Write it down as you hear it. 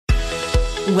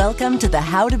Welcome to the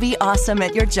How to Be Awesome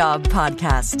at Your Job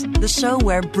podcast, the show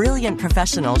where brilliant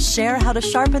professionals share how to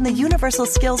sharpen the universal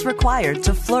skills required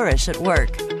to flourish at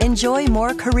work. Enjoy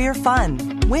more career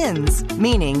fun, wins,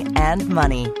 meaning, and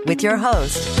money with your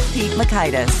host, Pete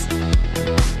Makaitis.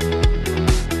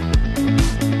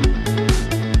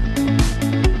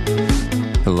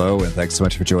 Hello, and thanks so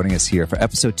much for joining us here for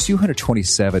episode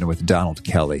 227 with Donald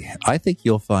Kelly. I think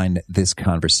you'll find this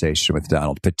conversation with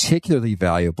Donald particularly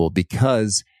valuable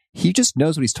because he just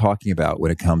knows what he's talking about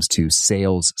when it comes to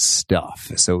sales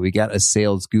stuff. So we got a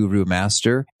sales guru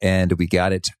master, and we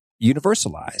got it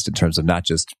universalized in terms of not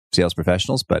just sales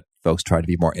professionals, but folks trying to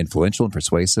be more influential and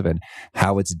persuasive and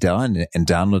how it's done. And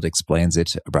Donald explains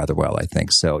it rather well, I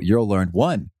think. So you'll learn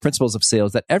 1, principles of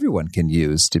sales that everyone can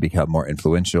use to become more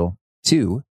influential.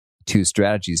 2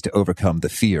 strategies to overcome the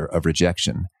fear of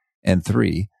rejection. And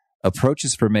 3,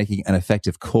 approaches for making an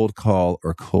effective cold call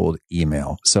or cold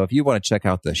email. So if you want to check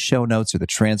out the show notes or the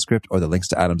transcript or the links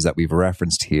to items that we've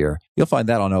referenced here, you'll find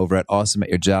that on over at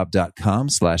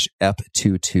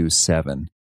awesomeatyourjob.com/ep227.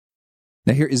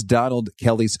 Now here is Donald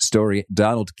Kelly's story.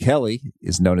 Donald Kelly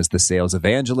is known as the sales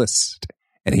evangelist,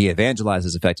 and he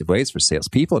evangelizes effective ways for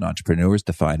salespeople and entrepreneurs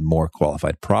to find more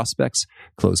qualified prospects,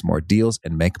 close more deals,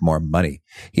 and make more money.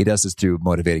 He does this through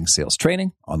motivating sales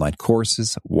training, online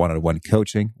courses, one-on-one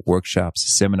coaching, workshops,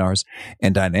 seminars,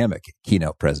 and dynamic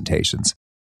keynote presentations.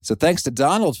 So thanks to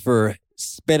Donald for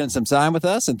spending some time with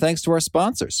us, and thanks to our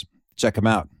sponsors. Check them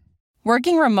out.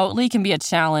 Working remotely can be a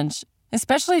challenge,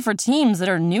 especially for teams that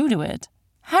are new to it.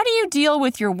 How do you deal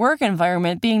with your work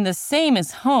environment being the same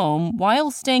as home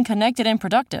while staying connected and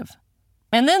productive?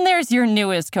 And then there's your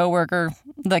newest coworker,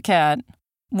 the cat.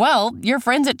 Well, your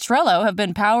friends at Trello have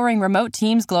been powering remote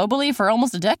teams globally for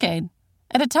almost a decade.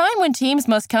 At a time when teams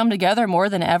must come together more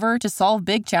than ever to solve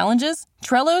big challenges,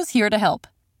 Trello's here to help.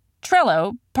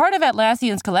 Trello, part of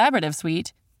Atlassian's collaborative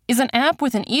suite, is an app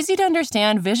with an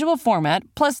easy-to-understand visual format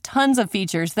plus tons of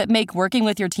features that make working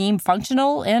with your team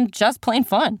functional and just plain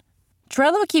fun.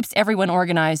 Trello keeps everyone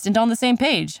organized and on the same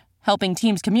page, helping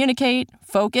teams communicate,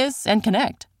 focus, and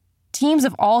connect. Teams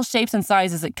of all shapes and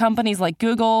sizes at companies like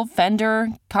Google, Fender,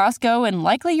 Costco, and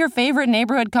likely your favorite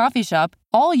neighborhood coffee shop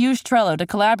all use Trello to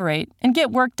collaborate and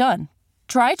get work done.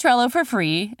 Try Trello for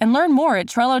free and learn more at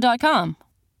Trello.com.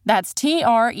 That's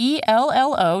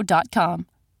Trello.com.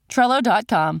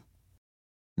 Trello.com.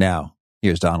 Now,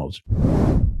 here's Donald.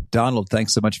 Donald,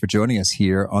 thanks so much for joining us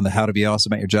here on the How to Be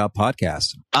Awesome at Your Job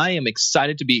podcast. I am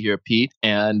excited to be here, Pete,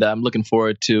 and I'm looking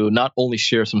forward to not only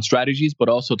share some strategies, but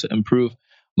also to improve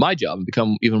my job and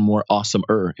become even more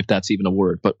awesome-er, if that's even a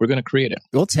word. But we're going to create it.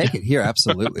 We'll take it here,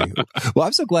 absolutely. Well,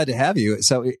 I'm so glad to have you.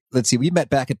 So let's see, we met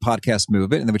back at Podcast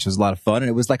Movement, which was a lot of fun. And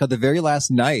it was like on the very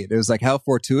last night. It was like how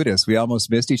fortuitous. We almost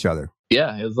missed each other.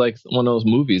 Yeah, it was like one of those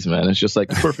movies, man. It's just like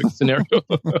the perfect scenario.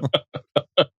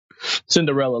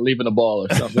 Cinderella leaving a ball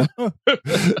or something.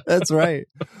 That's right.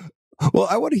 Well,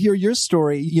 I want to hear your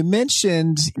story. You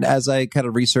mentioned, as I kind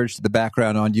of researched the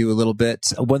background on you a little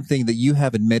bit, one thing that you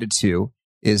have admitted to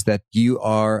is that you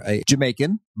are a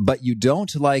Jamaican, but you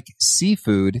don't like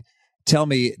seafood. Tell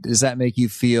me, does that make you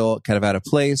feel kind of out of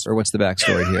place, or what's the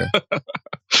backstory here?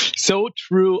 So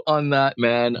true on that,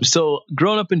 man. So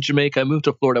growing up in Jamaica, I moved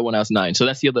to Florida when I was 9. So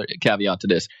that's the other caveat to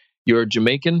this. You're a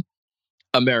Jamaican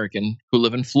American who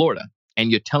live in Florida,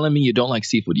 and you're telling me you don't like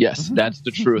seafood. Yes, that's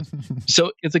the truth.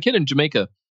 So as a kid in Jamaica,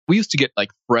 we used to get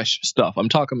like fresh stuff. I'm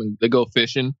talking, they go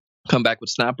fishing, come back with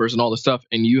snappers and all the stuff,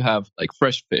 and you have like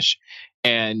fresh fish.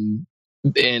 And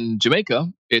in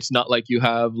Jamaica, it's not like you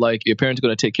have like your parents are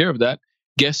going to take care of that.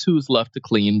 Guess who's left to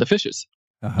clean the fishes?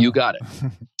 You got it.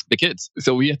 The kids.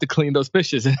 So we have to clean those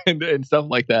fishes and stuff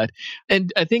like that.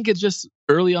 And I think it's just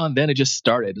early on then it just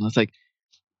started. And it's like,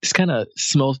 this kind of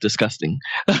smells disgusting.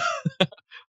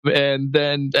 And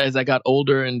then as I got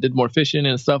older and did more fishing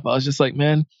and stuff, I was just like,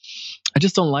 man, I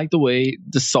just don't like the way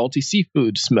the salty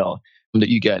seafood smell that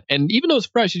you get. And even though it's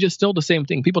fresh, it's just still the same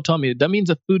thing. People tell me that means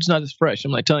the food's not as fresh.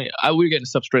 I'm like telling you, we're getting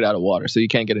stuff straight out of water, so you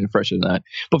can't get any fresher than that.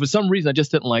 But for some reason, I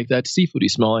just didn't like that seafoody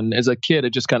smell. And as a kid,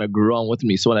 it just kind of grew on with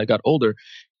me. So when I got older,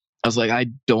 I was like, I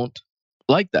don't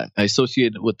like that. I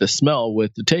associated with the smell,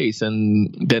 with the taste,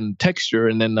 and then texture,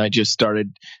 and then I just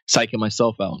started psyching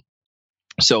myself out.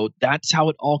 So that's how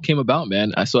it all came about,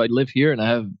 man. So I live here and I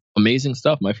have amazing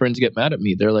stuff. My friends get mad at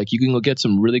me. They're like, you can go get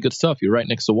some really good stuff. You're right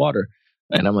next to water.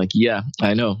 And I'm like, yeah,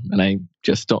 I know. And I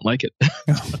just don't like it.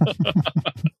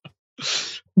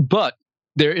 But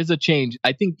there is a change.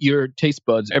 I think your taste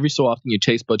buds, every so often your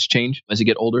taste buds change as you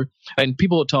get older. And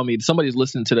people will tell me, somebody's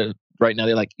listening to that right now.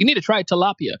 They're like, you need to try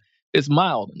tilapia. It's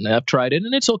mild. And I've tried it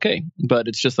and it's okay. But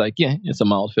it's just like, yeah, it's a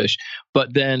mild fish.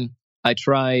 But then I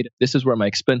tried, this is where my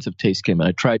expensive taste came in.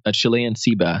 I tried a Chilean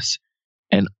sea bass,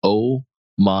 and oh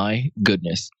my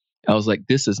goodness. I was like,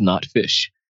 this is not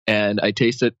fish. And I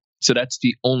tasted, so that's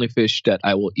the only fish that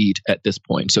I will eat at this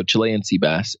point. So Chilean sea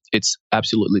bass, it's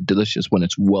absolutely delicious when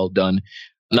it's well done.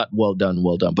 Not well done,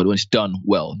 but when it's done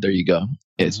well, there you go.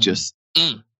 It's just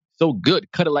so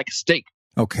good. Cut it like a steak.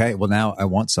 Okay, well now I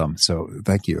want some, so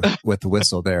thank you with the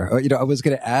whistle there. I was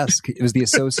going to ask, it was the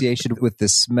association with the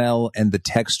smell and the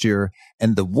texture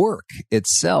and the work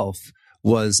itself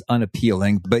was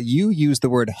unappealing, but you used the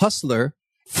word hustler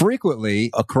frequently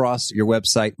across your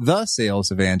website,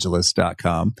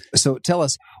 thesalesevangelist.com. So tell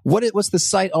us, what's the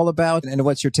site all about and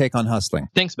what's your take on hustling?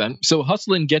 Thanks, Ben. So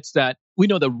hustling gets that, we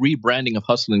know the rebranding of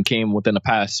hustling came within the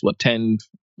past, 10,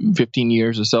 15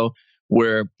 years or so.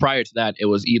 Where prior to that, it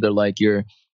was either like you're,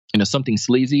 something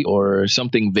sleazy or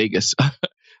something Vegas.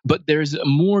 But there's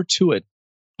more to it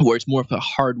where it's more of a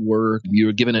hard work.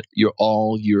 You're giving it your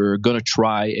all. You're going to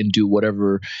try and do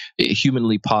whatever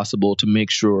humanly possible to make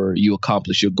sure you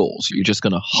accomplish your goals. You're just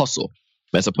going to hustle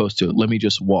as opposed to let me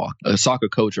just walk. A soccer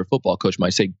coach or football coach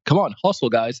might say, come on, hustle,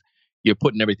 guys. You're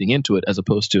putting everything into it as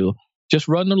opposed to just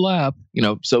run the lab.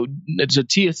 So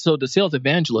the sales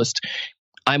evangelist,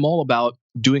 I'm all about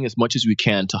doing as much as we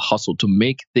can to hustle, to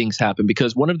make things happen.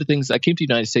 Because one of the things, I came to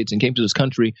the United States and came to this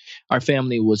country, our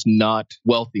family was not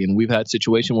wealthy. And we've had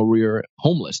situations where we were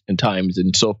homeless in times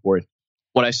and so forth.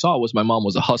 What I saw was my mom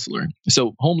was a hustler.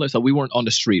 So homeless, we weren't on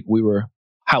the street. We were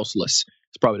houseless.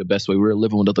 It's probably the best way. We were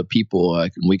living with other people.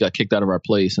 We got kicked out of our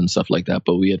place and stuff like that.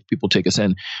 But we had people take us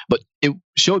in. But it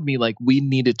showed me like we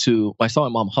needed to, I saw my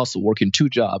mom hustle, working 2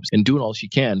 jobs and doing all she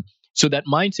can. So that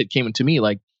mindset came into me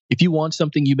like, if you want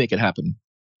something, you make it happen.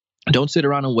 Don't sit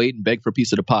around and wait and beg for a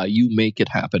piece of the pie. You make it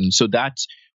happen. So that's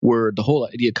where the whole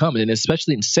idea comes. And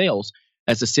especially in sales,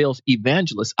 as a sales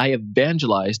evangelist, I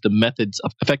evangelize the methods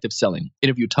of effective selling,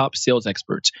 interview top sales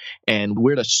experts, and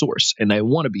we're the source. And I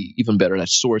want to be even better, that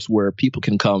source where people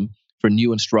can come for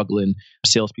new and struggling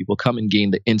salespeople, come and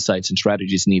gain the insights and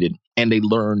strategies needed. And they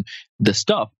learn the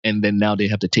stuff. And then now they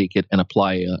have to take it and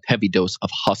apply a heavy dose of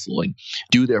hustling,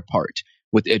 do their part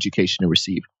with the education they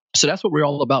receive. So that's what we're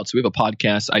all about. So we have a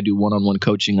podcast. I do one-on-one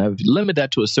coaching. I've limited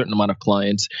that to a certain amount of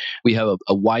clients. We have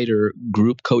a wider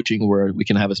group coaching where we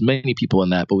can have as many people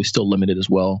in that, but we still limit it as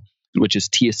well, which is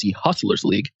TSC Hustlers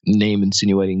League, name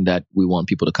insinuating that we want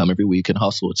people to come every week and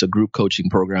hustle. It's a group coaching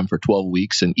program for 12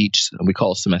 weeks, and we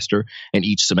call it semester. And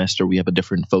each semester we have a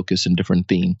different focus and different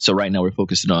theme. So right now we're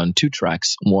focusing on 2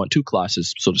 tracks, 2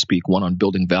 classes, so to speak, one on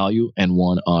building value and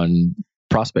one on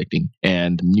prospecting.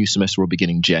 And new semester will begin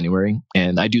in January.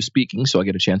 And I do speaking, so I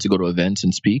get a chance to go to events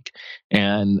and speak,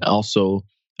 and also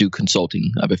do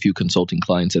consulting. I have a few consulting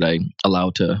clients that I allow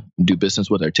to do business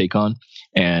with or take on,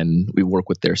 and we work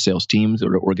with their sales teams or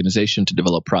their organization to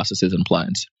develop processes and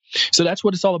plans. So that's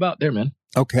what it's all about there, man.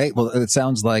 Okay. Well, it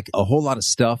sounds like a whole lot of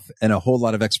stuff and a whole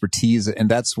lot of expertise.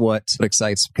 And that's what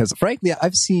excites, because frankly,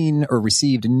 I've seen or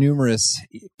received numerous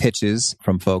pitches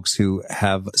from folks who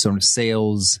have sort of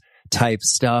sales type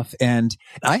stuff. And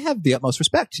I have the utmost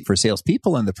respect for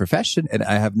salespeople in the profession, and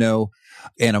I have no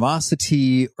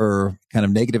animosity or kind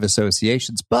of negative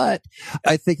associations. But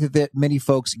I think that many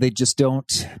folks, they just don't,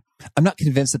 I'm not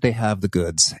convinced that they have the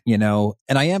goods, and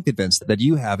I am convinced that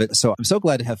you have it. So I'm so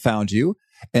glad to have found you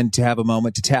and to have a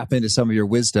moment to tap into some of your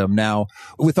wisdom. Now,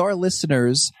 with our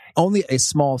listeners, only a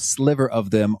small sliver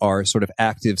of them are sort of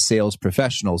active sales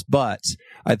professionals, but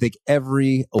I think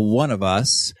every one of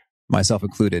us, myself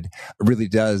included, really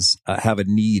does have a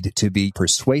need to be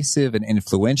persuasive and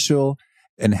influential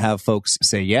and have folks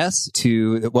say yes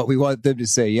to what we want them to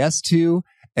say yes to,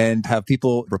 and have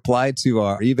people reply to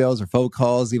our emails or phone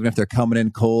calls, even if they're coming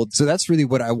in cold. So that's really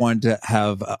what I wanted to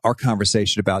have our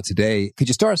conversation about today. Could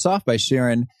you start us off by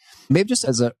sharing, maybe just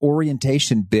as an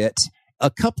orientation bit, a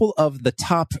couple of the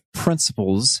top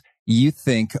principles you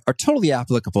think are totally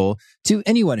applicable to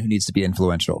anyone who needs to be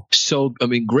influential? So,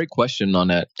 great question on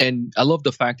that. And I love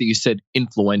the fact that you said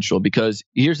influential, because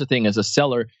here's the thing, as a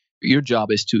seller, your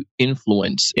job is to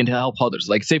influence and to help others.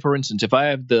 Like, say, for instance, if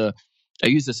I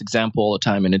use this example all the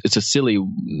time, and it's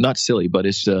not silly, but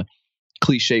it's a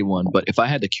cliche one. But if I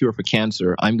had the cure for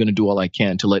cancer, I'm going to do all I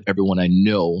can to let everyone I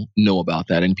know about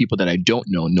that, and people that I don't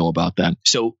know about that.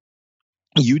 So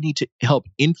you need to help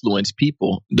influence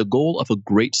people. The goal of a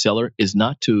great seller is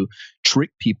not to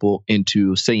trick people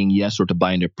into saying yes or to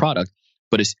buying their product,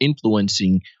 but it's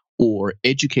influencing or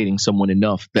educating someone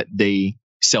enough that they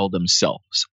sell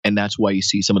themselves. And that's why you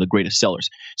see some of the greatest sellers.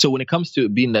 So when it comes to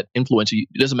being that influencer, it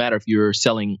doesn't matter if you're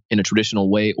selling in a traditional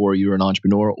way, or you're an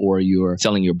entrepreneur, or you're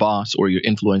selling your boss, or you're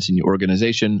influencing your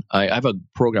organization. I have a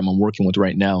program I'm working with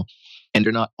right now And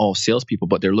they're not all salespeople,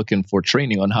 but they're looking for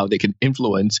training on how they can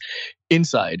influence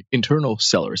internal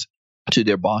sellers to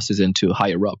their bosses and to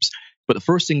higher ups. But the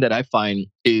first thing that I find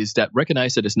is that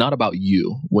recognize that it's not about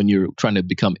you when you're trying to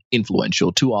become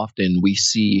influential. Too often we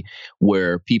see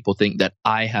where people think that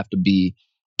I have to be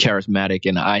charismatic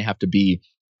and I have to be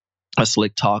a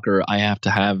slick talker. I have to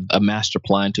have a master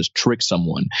plan to trick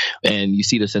someone. And you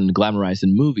see this in glamorized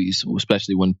in movies,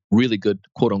 especially when really good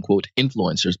quote unquote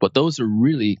influencers. But those are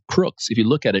really crooks. If you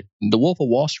look at it, The Wolf of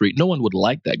Wall Street, no one would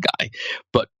like that guy.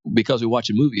 But because we watch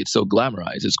a movie, it's so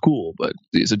glamorized, it's cool, but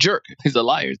he's a jerk, he's a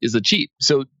liar, he's a cheat.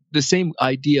 So the same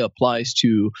idea applies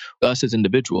to us as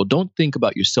individuals. Don't think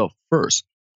about yourself first.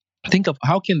 Think of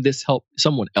how can this help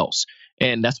someone else?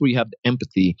 And that's where you have the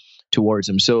empathy towards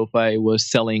them. So if I was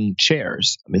selling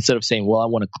chairs, instead of saying, well, I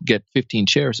want to get 15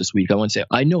 chairs this week, I want to say,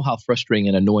 I know how frustrating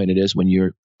and annoying it is when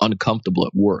you're uncomfortable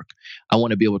at work. I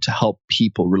want to be able to help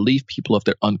people, relieve people of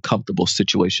their uncomfortable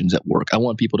situations at work. I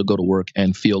want people to go to work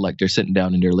and feel like they're sitting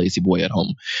down in their lazy boy at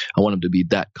home. I want them to be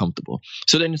that comfortable.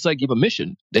 So then it's like you have a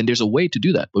mission, and there's a way to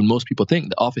do that. But most people think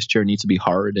the office chair needs to be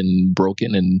hard and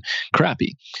broken and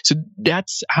crappy. So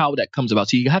that's how that comes about.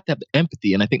 So you have to have the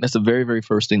empathy. And I think that's the very, very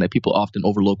first thing that people often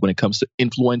overlook when it comes to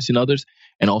influencing others,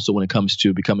 and also when it comes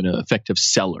to becoming an effective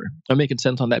seller. Am I making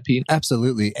sense on that, Pete?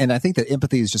 Absolutely. And I think that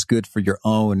empathy is just good for your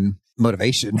own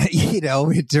motivation,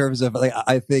 in terms of, like,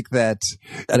 I think that,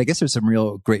 and I guess there's some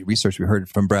real great research we heard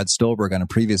from Brad Stolberg on a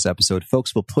previous episode.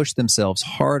 Folks will push themselves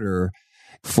harder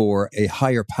for a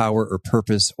higher power or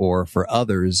purpose or for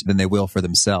others than they will for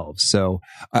themselves. So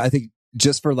I think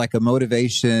just for like a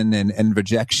motivation and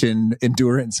rejection,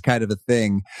 endurance kind of a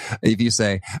thing, if you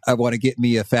say, I want to get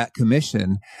me a fat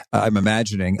commission, I'm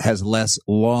imagining has less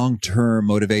long-term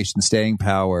motivation, staying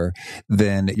power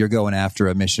than you're going after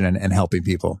a mission and helping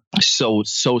people. So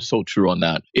true on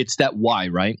that. It's that why,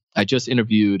 right? I just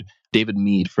interviewed David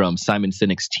Mead from Simon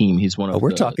Sinek's team. He's one of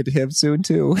we're talking to him soon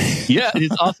too. Yeah,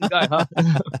 he's an awesome guy, huh?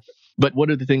 But one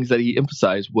of the things that he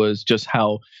emphasized was just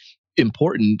how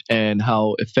important and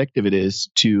how effective it is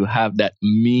to have that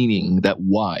meaning, that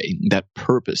why, that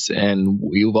purpose. And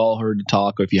you've all heard the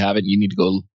talk, or if you haven't, you need to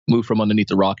go move from underneath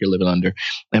the rock you're living under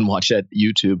and watch that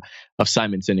YouTube of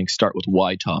Simon Sinek, Start With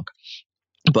Why talk.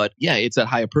 But yeah, it's that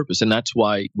higher purpose. And that's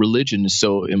why religion is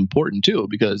so important too,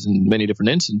 because in many different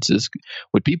instances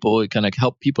with people, it kind of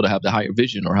help people to have the higher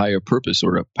vision or higher purpose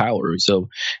or a power. So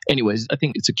anyways, I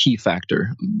think it's a key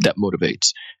factor that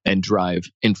motivates and drive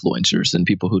influencers and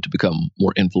people who to become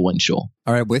more influential.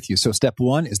 All right, with you. So step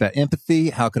one is that empathy.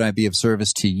 How can I be of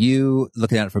service to you?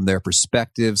 Looking at it from their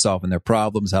perspective, solving their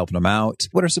problems, helping them out.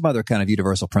 What are some other kind of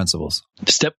universal principles?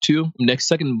 Step two,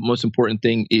 second most important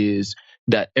thing is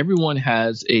that everyone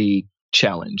has a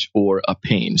challenge or a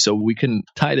pain. So we can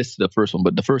tie this to the first one,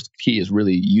 but the first key is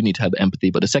really you need to have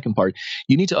empathy. But the second part,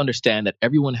 you need to understand that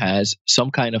everyone has some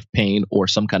kind of pain or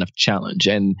some kind of challenge.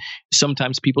 And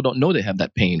sometimes people don't know they have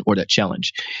that pain or that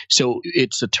challenge. So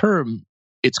it's a term,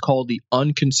 it's called the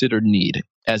unconsidered need.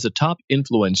 As a top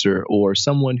influencer or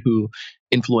someone who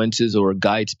influences or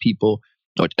guides people,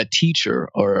 or a teacher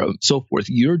or so forth,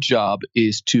 your job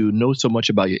is to know so much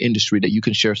about your industry that you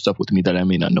can share stuff with me that I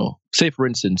may not know. Say, for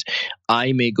instance,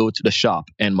 I may go to the shop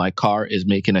and my car is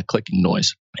making a clicking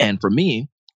noise. And for me,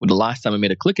 the last time I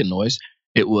made a clicking noise,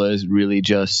 it was really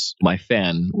just my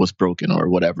fan was broken or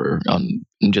whatever. I'm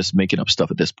just making up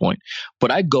stuff at this point.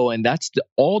 But I go, and that's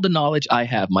all the knowledge I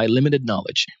have, my limited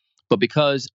knowledge. But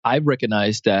because I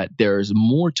recognize that there's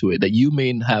more to it, that you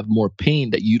may have more pain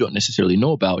that you don't necessarily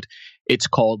know about, it's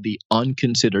called the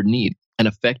unconsidered need. And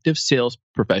effective sales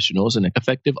professionals and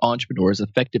effective entrepreneurs,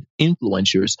 effective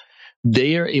influencers,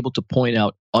 they are able to point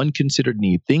out unconsidered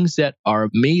need, things that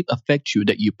may affect you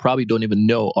that you probably don't even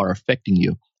know are affecting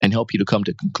you, and help you to come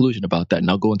to a conclusion about that. And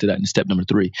I'll go into that in step number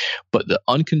 3. But the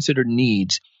unconsidered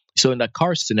needs. So in that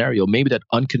car scenario, maybe that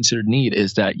unconsidered need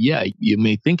is that, yeah, you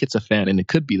may think it's a fan and it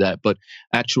could be that, but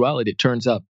actuality, it turns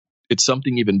out it's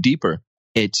something even deeper.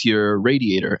 It's your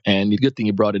radiator, and the good thing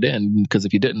you brought it in, because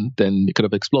if you didn't, then it could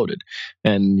have exploded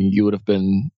and you would have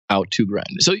been out $2,000.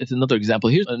 So it's another example.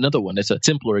 Here's another one. It's a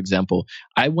simpler example.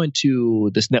 I went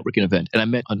to this networking event and I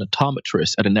met an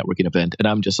optometrist at a networking event, and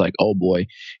I'm just like, oh boy,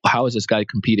 how is this guy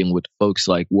competing with folks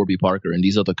like Warby Parker and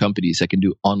these other companies that can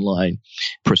do online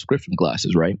prescription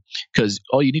glasses, right? Because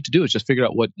all you need to do is just figure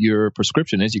out what your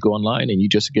prescription is. You go online and you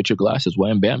just get your glasses,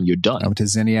 wham, bam, you're done. I went to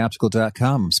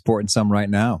zennyoptical.com. I'm sporting some right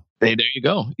now. Hey, there you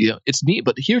go. Yeah, it's neat.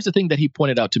 But here's the thing that he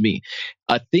pointed out to me.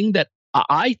 A thing that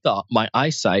I thought my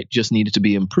eyesight just needed to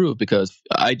be improved because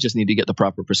I just need to get the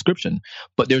proper prescription.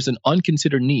 But there's an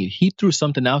unconsidered need. He threw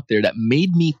something out there that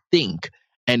made me think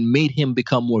and made him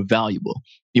become more valuable.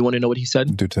 You want to know what he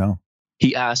said? Do tell.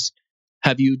 He asked,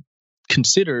 have you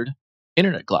considered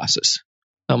internet glasses?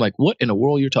 I'm like, what in the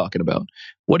world you're talking about?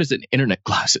 What is an internet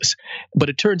glasses? But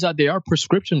it turns out they are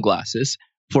prescription glasses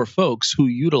for folks who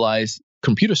utilize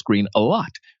computer screen a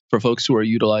lot. For folks who are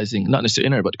utilizing not necessarily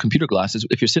internet, but computer glasses.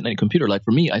 If you're sitting at a computer, like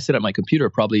for me, I sit at my computer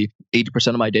probably 80%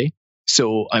 of my day.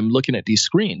 So I'm looking at these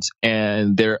screens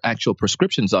and there are actual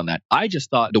prescriptions on that. I just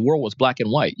thought the world was black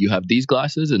and white. You have these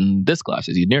glasses and this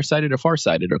glasses, you're nearsighted or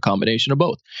farsighted or a combination of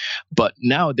both. But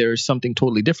now there's something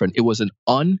totally different. It was an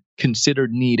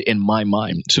unconsidered need in my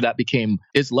mind. So that became,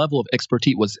 his level of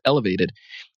expertise was elevated.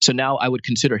 So now I would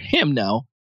consider him now,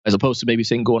 as opposed to maybe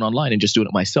saying going online and just doing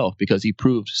it myself, because he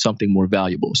proved something more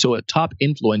valuable. So a top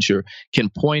influencer can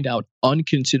point out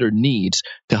unconsidered needs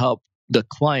to help the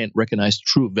client recognize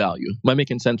true value. Am I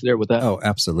making sense there with that? Oh,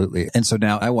 absolutely. And so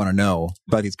now I want to know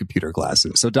about these computer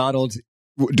glasses. So Donald,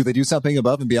 do they do something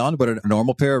above and beyond what a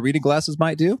normal pair of reading glasses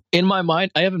might do? In my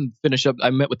mind, I haven't finished up. I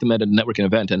met with them at a networking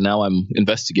event and now I'm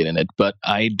investigating it, but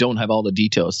I don't have all the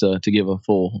details to give a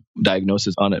full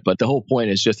diagnosis on it. But the whole point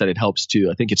is just that it helps to,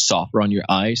 I think it's softer on your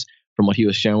eyes from what he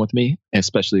was sharing with me,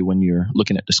 especially when you're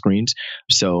looking at the screens.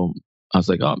 So I was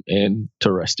like, oh,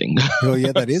 interesting. Oh,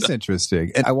 yeah, that is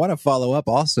interesting. And I want to follow up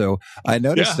also. I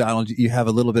noticed, Donald, you have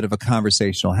a little bit of a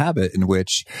conversational habit in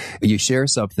which you share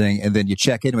something and then you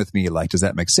check in with me. Like, does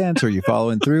that make sense? Are you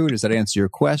following through? Does that answer your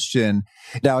question?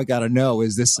 Now I got to know,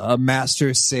 is this a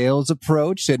master sales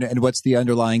approach? And what's the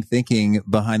underlying thinking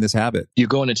behind this habit? You're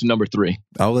going into number 3.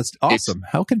 Oh, that's awesome.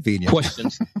 How convenient.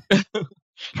 Questions.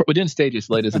 Within stages,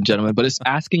 ladies and gentlemen, but it's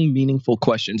asking meaningful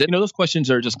questions. And, those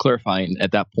questions are just clarifying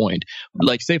at that point.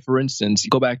 Like, say, for instance,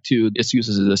 go back to this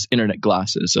uses this internet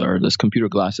glasses or this computer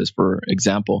glasses, for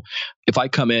example. If I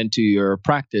come into your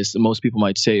practice, most people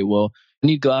might say, well, I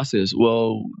need glasses.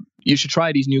 Well, you should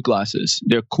try these new glasses.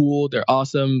 They're cool. They're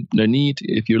awesome. They're neat.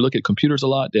 If you look at computers a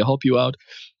lot, they'll help you out.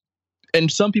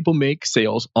 And some people make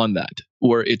sales on that,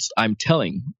 where it's, I'm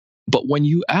telling. But when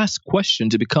you ask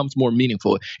questions, it becomes more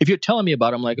meaningful. If you're telling me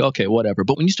about it, I'm like, okay, whatever.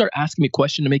 But when you start asking me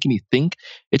questions and making me think,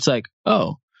 it's like,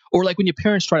 oh. Or like when your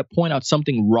parents try to point out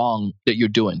something wrong that you're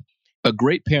doing. A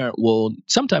great parent will,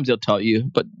 sometimes they'll tell you,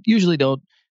 but usually they'll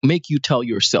make you tell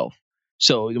yourself.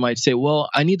 So you might say, well,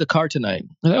 I need the car tonight.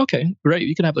 I'm like, okay, great.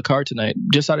 You can have the car tonight.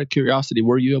 Just out of curiosity,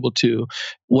 were you able to,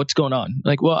 what's going on?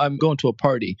 Like, well, I'm going to a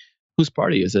party. Whose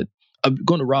party is it? I'm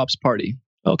going to Rob's party.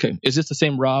 Okay. Is this the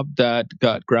same Rob that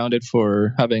got grounded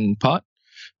for having pot?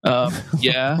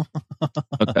 Yeah.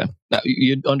 Okay. Now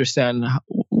you understand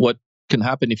what can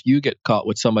happen if you get caught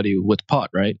with somebody with pot,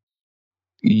 right?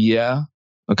 Yeah.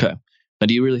 Okay. Now,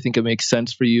 do you really think it makes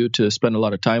sense for you to spend a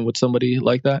lot of time with somebody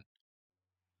like that?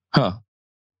 Huh.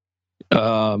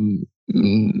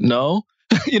 No.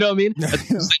 You know what I mean?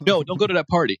 No, don't go to that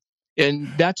party. And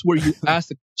that's where you ask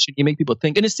the question, you make people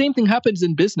think. And the same thing happens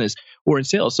in business or in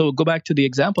sales. So go back to the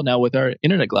example now with our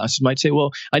internet glasses. You might say,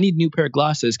 well, I need a new pair of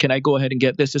glasses. Can I go ahead and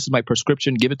get this? This is my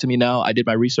prescription. Give it to me now. I did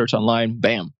my research online.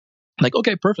 Bam. Like,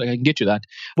 okay, perfect. I can get you that.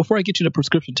 Before I get you the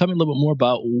prescription, tell me a little bit more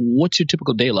about what's your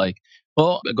typical day like?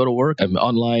 Well, I go to work. I'm an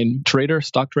online trader,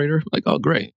 stock trader. Like, oh,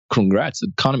 great. Congrats. The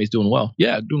economy's doing well.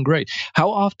 Yeah, doing great.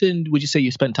 How often would you say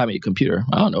you spend time at your computer?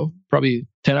 I don't know, probably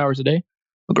 10 hours a day.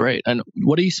 Great. And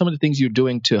what are some of the things you're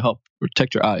doing to help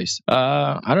protect your eyes?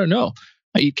 I don't know.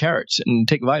 I eat carrots and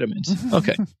take vitamins.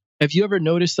 Okay. Have you ever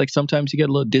noticed like sometimes you get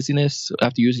a little dizziness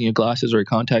after using your glasses or your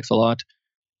contacts a lot?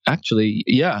 Actually,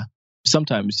 yeah.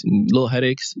 Sometimes little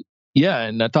headaches. Yeah.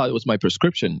 And I thought it was my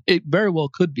prescription. It very well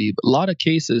could be. But a lot of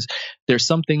cases, there's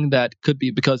something that could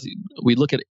be because we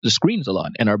look at the screens a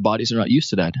lot and our bodies are not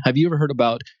used to that. Have you ever heard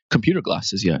about computer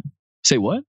glasses yet? Say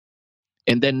what?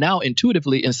 And then now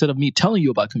intuitively, instead of me telling you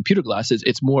about computer glasses,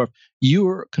 it's more of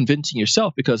you're convincing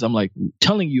yourself because I'm like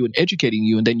telling you and educating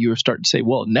you. And then you're starting to say,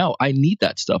 well, now I need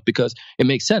that stuff because it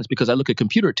makes sense because I look at a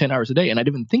computer 10 hours a day and I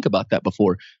didn't even think about that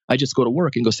before. I just go to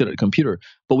work and go sit at a computer.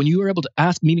 But when you are able to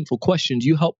ask meaningful questions,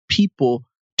 you help people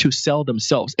to sell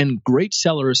themselves. And great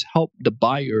sellers help the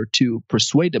buyer to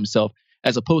persuade themselves,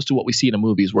 as opposed to what we see in the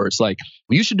movies where it's like,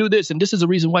 well, you should do this. And this is the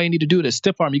reason why you need to do this.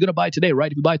 Stiff arm, you're going to buy today,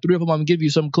 right? If you buy 3 of them, I'm going to give you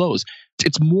some clothes.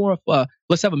 It's more of a,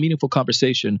 let's have a meaningful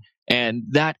conversation. And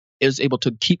that is able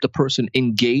to keep the person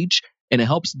engaged and it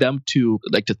helps them to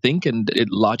like to think and it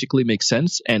logically makes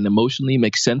sense and emotionally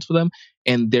makes sense for them.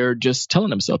 And they're just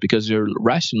telling themselves because they're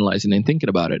rationalizing and thinking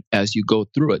about it as you go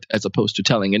through it, as opposed to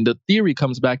telling. And the theory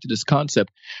comes back to this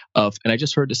concept of, and I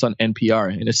just heard this on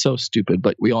NPR and it's so stupid,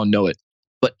 but we all know it.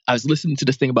 But I was listening to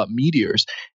this thing about meteors,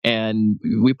 and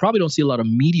we probably don't see a lot of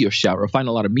meteor shower or find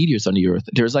a lot of meteors on the Earth.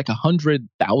 There's like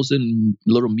 100,000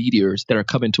 little meteors that are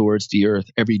coming towards the Earth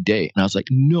every day. And I was like,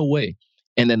 no way.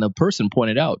 And then the person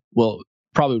pointed out, well,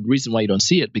 probably the reason why you don't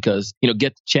see it, because,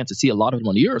 get the chance to see a lot of them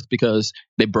on the earth because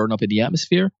they burn up in the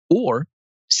atmosphere, or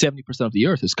 70% of the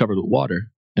earth is covered with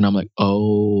water. And I'm like,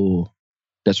 oh,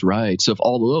 that's right. So if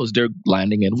all of those, they're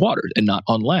landing in water and not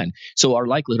on land. So our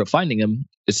likelihood of finding them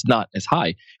is not as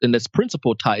high. And this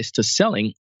principle ties to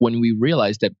selling when we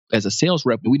realize that as a sales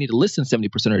rep, we need to listen 70%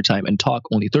 of the time and talk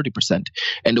only 30%.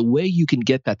 And the way you can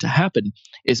get that to happen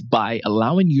is by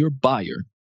allowing your buyer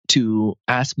to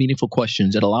ask meaningful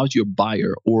questions. That allows your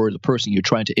buyer or the person you're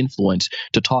trying to influence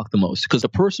to talk the most, because the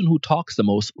person who talks the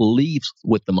most leaves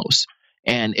with the most.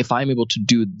 And if I'm able to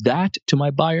do that to my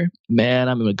buyer, man,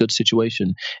 I'm in a good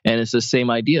situation. And it's the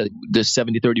same idea, the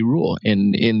 70-30 rule.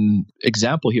 In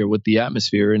example here with the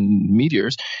atmosphere and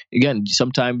meteors, again,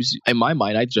 sometimes in my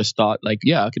mind, I just thought like,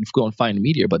 yeah, I can go and find a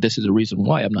meteor, but this is the reason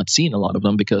why I'm not seeing a lot of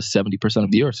them, because 70%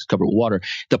 of the earth is covered with water.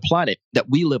 The planet that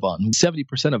we live on,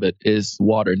 70% of it is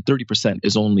water and 30%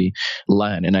 is only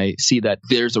land. And I see that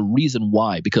there's a reason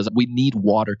why, because we need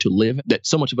water to live, that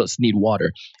so much of us need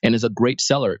water. And as a great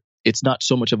seller, it's not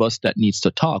so much of us that needs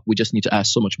to talk. We just need to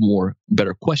ask so much more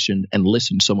better questions and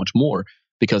listen so much more,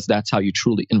 because that's how you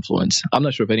truly influence. I'm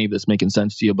not sure if any of this is making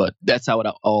sense to you, but that's how it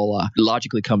all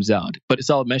logically comes out. But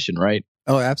it's all mission, right?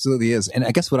 Oh, it absolutely is. And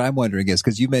I guess what I'm wondering is,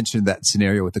 because you mentioned that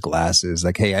scenario with the glasses,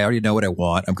 like, hey, I already know what I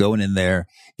want. I'm going in there,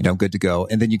 I'm good to go.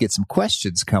 And then you get some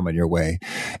questions coming your way.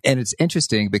 And it's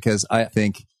interesting because I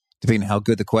think, depending on how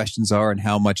good the questions are and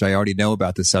how much I already know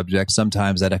about the subject,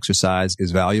 sometimes that exercise is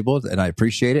valuable and I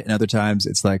appreciate it. And other times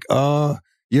it's like, oh,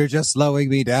 you're just slowing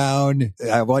me down.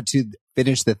 I want to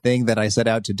finish the thing that I set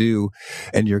out to do.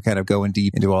 And you're kind of going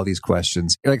deep into all these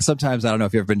questions. Like sometimes, I don't know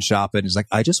if you've ever been shopping. It's like,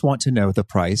 I just want to know the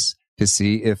price to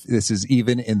see if this is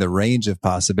even in the range of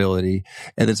possibility.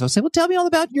 And then so I'll say, well, tell me all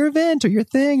about your event or your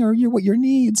thing or what your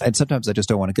needs. And sometimes I just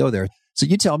don't want to go there. So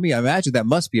you tell me, I imagine that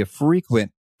must be a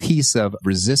frequent piece of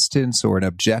resistance or an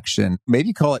objection.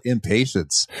 Maybe call it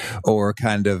impatience or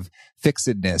kind of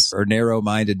fixedness or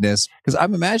narrow-mindedness. Because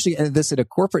I'm imagining this in a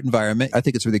corporate environment. I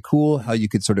think it's really cool how you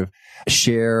could sort of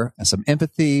share some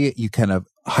empathy. You kind of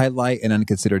highlight an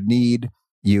unconsidered need.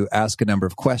 You ask a number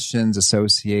of questions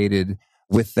associated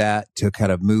with that to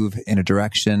kind of move in a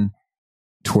direction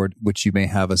toward which you may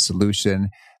have a solution.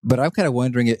 But I'm kind of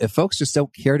wondering if folks just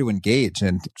don't care to engage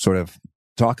and sort of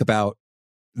talk about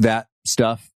that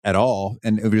stuff at all,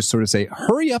 and it would just sort of say,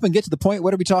 hurry up and get to the point.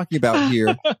 What are we talking about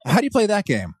here? How do you play that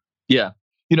game? Yeah.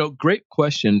 Great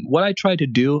question. What I try to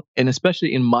do, and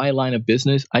especially in my line of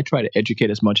business, I try to educate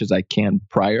as much as I can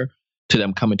prior to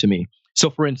them coming to me. So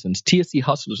for instance, TSC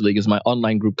Hustlers League is my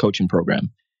online group coaching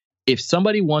program. If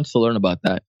somebody wants to learn about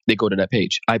that, they go to that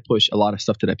page. I push a lot of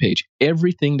stuff to that page.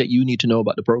 Everything that you need to know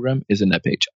about the program is in that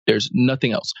page. There's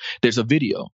nothing else. There's a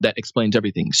video that explains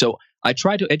everything. So I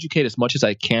try to educate as much as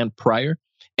I can prior.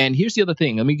 And here's the other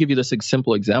thing. Let me give you this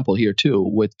simple example here too.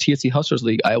 With TSC Hustlers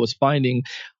League, I was finding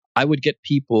I would get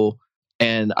people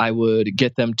and I would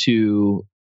get them to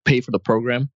pay for the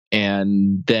program,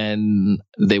 and then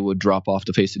they would drop off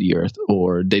the face of the earth,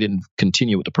 or they didn't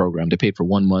continue with the program. They paid for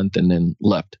 1 month and then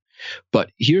left. But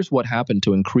here's what happened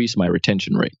to increase my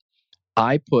retention rate.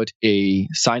 I put a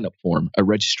sign-up form, a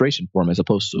registration form, as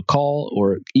opposed to call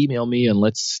or email me and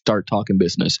let's start talking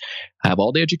business. I have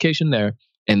all the education there,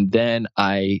 and then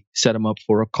I set them up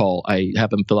for a call. I have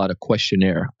them fill out a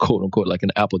questionnaire, quote unquote, like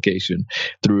an application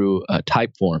through a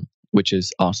type form, which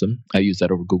is awesome. I use that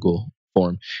over Google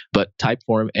Form, but type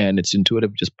form, and it's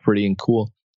intuitive, just pretty and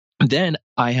cool. Then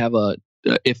I have a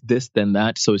if this, then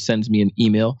that. So it sends me an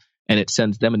email. And it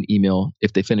sends them an email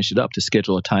if they finish it up to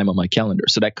schedule a time on my calendar.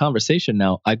 So that conversation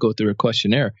now, I go through a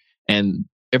questionnaire and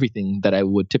everything that I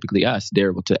would typically ask,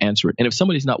 they're able to answer it. And if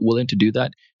somebody's not willing to do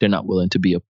that, they're not willing to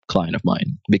be a client of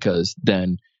mine, because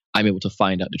then I'm able to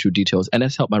find out the true details. And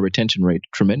that's helped my retention rate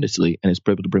tremendously, and it's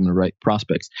able to bring the right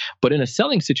prospects. But in a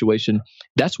selling situation,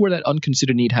 that's where that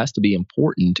unconsidered need has to be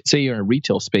important. Say you're in a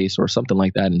retail space or something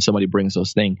like that, and somebody brings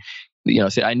those things,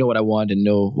 say, I know what I want and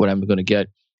know what I'm going to get.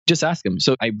 Just ask them.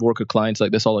 So I work with clients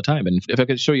like this all the time. And if I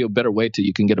could show you a better way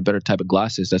you can get a better type of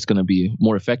glasses that's going to be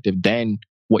more effective than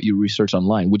what you research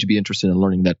online, would you be interested in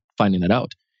learning that, finding that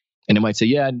out? And they might say,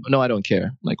 yeah, no, I don't care.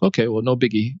 I'm like, okay, well, no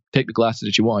biggie. Take the glasses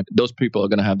that you want. Those people are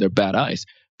going to have their bad eyes.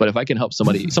 But if I can help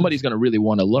somebody's going to really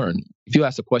want to learn. If you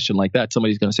ask a question like that,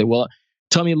 somebody's going to say, well,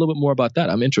 tell me a little bit more about that.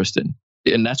 I'm interested.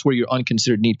 And that's where your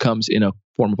unconsidered need comes in a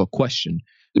form of a question.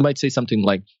 You might say something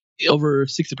like, over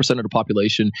 60% of the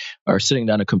population are sitting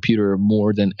down a computer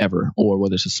more than ever, or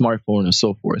whether it's a smartphone or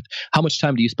so forth. How much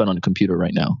time do you spend on a computer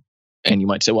right now? And you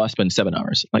might say, well, I spend 7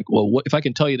 hours. Like, well, what if I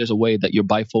can tell you there's a way that your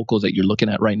bifocals that you're looking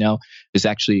at right now is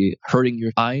actually hurting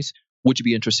your eyes? Would you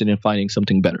be interested in finding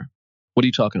something better? What are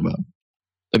you talking about?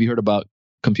 Have you heard about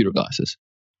computer glasses.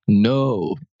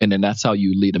 No. And then that's how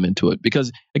you lead them into it.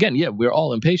 Because again, yeah, we're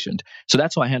all impatient. So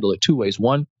that's how I handle it two ways.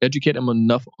 One, educate them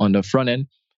enough on the front end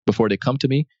before they come to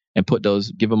me and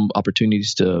give them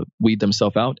opportunities to weed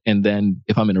themselves out. And then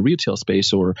if I'm in a retail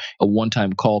space or a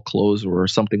one-time call close or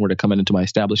something where they're coming into my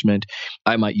establishment,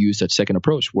 I might use that second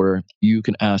approach where you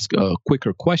can ask a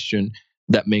quicker question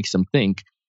that makes them think.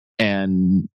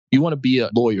 And you want to be a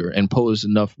lawyer and pose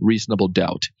enough reasonable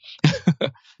doubt.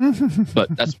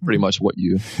 But that's pretty much what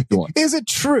you want. Is it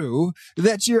true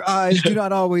that your eyes do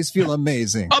not always feel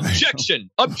amazing?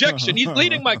 Objection! Objection! He's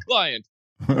leading my client.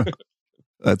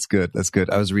 That's good. That's good.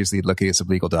 I was recently looking at some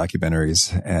legal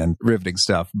documentaries and riveting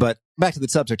stuff. But back to the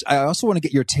subject, I also want to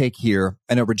get your take here.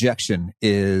 I know rejection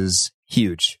is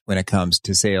huge when it comes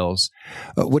to sales.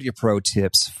 What are your pro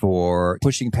tips for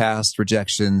pushing past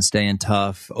rejection, staying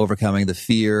tough, overcoming the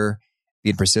fear,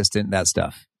 being persistent, that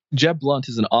stuff? Jeb Blunt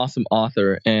is an awesome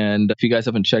author. And if you guys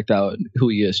haven't checked out who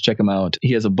he is, check him out.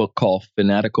 He has a book called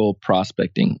Fanatical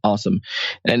Prospecting. Awesome.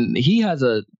 And he has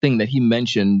a thing that he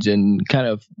mentioned and kind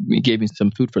of gave me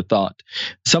some food for thought.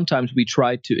 Sometimes we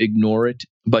try to ignore it,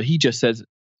 but he just says,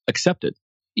 accept it.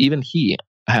 Even he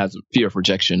has fear of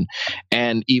rejection.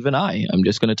 And even I'm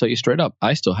just going to tell you straight up,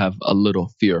 I still have a little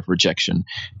fear of rejection.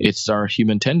 It's our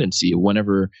human tendency.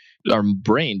 Whenever our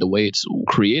brain, the way it's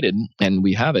created and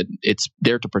we have it, it's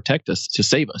there to protect us, to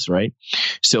save us, right?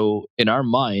 So in our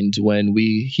mind, when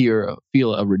we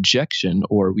feel a rejection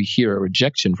or we hear a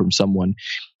rejection from someone,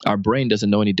 our brain doesn't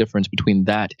know any difference between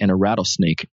that and a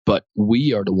rattlesnake, but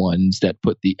we are the ones that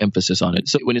put the emphasis on it.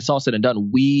 So when it's all said and done,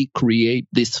 we create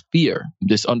this fear,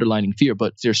 this underlying fear,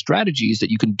 but there's strategies that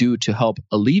you can do to help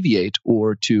alleviate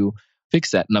or to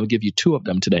fix that. And I'll give you two of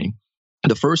them today.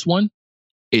 The first one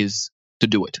is to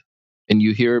do it. And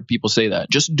you hear people say that,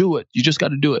 just do it. You just got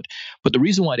to do it. But the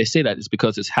reason why they say that is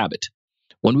because it's habit.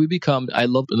 I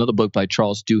love another book by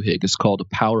Charles Duhigg. It's called The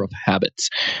Power of Habits.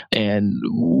 And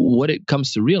what it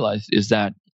comes to realize is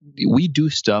that we do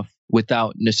stuff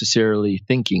without necessarily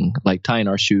thinking, like tying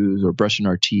our shoes or brushing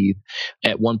our teeth.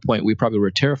 At one point, we probably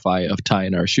were terrified of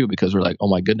tying our shoe because we're like, oh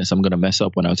my goodness, I'm going to mess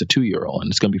up when I was a 2-year-old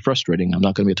and it's going to be frustrating. I'm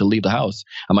not going to be able to leave the house.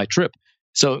 I might trip.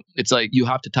 So it's like you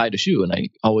have to tie the shoe. And I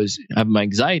always have my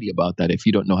anxiety about that if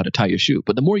you don't know how to tie your shoe.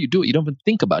 But the more you do it, you don't even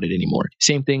think about it anymore.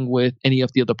 Same thing with any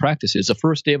of the other practices. The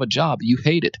first day of a job, you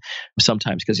hate it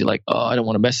sometimes because you're like, oh, I don't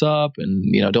want to mess up and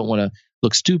don't want to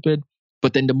look stupid.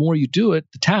 But then the more you do it,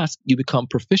 the task, you become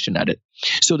proficient at it.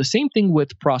 So the same thing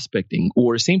with prospecting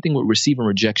or the same thing with receiving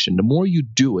rejection. The more you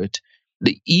do it,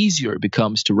 the easier it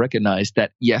becomes to recognize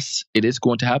that, yes, it is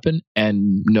going to happen.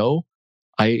 And no,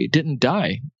 I didn't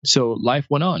die. So life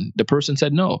went on. The person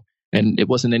said no, and it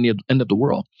wasn't any end of the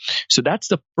world. So that's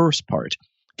the first part,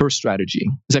 first strategy.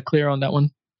 Is that clear on that one?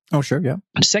 Oh, sure. Yeah.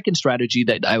 The second strategy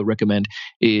that I would recommend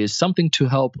is something to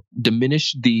help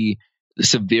diminish the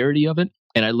severity of it.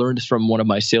 And I learned this from one of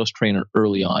my sales trainers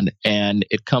early on. And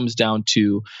it comes down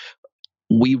to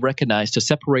we recognize to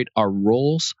separate our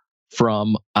roles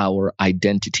from our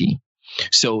identity.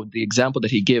 So the example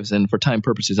that he gives, and for time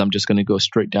purposes, I'm just going to go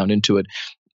straight down into it.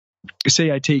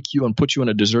 Say I take you and put you on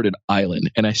a deserted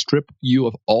island and I strip you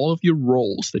of all of your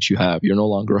roles that you have. You're no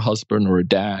longer a husband or a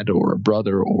dad or a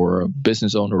brother or a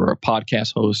business owner or a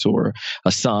podcast host or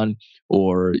a son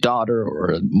or a daughter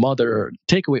or a mother.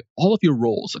 Take away all of your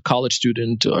roles, a college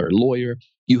student or a lawyer.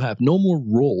 You have no more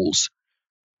roles.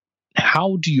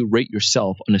 How do you rate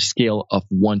yourself on a scale of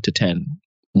 1 to 10?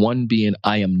 1 being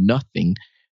I am nothing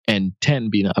and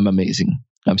 10 being I'm amazing.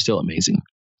 I'm still amazing.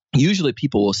 Usually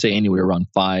people will say anywhere around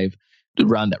 5,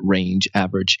 around that range,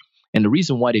 average. And the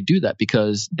reason why they do that,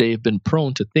 because they've been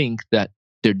prone to think that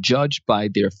they're judged by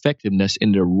their effectiveness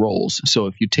in their roles. So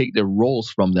if you take their roles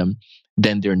from them,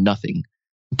 then they're nothing.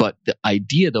 But the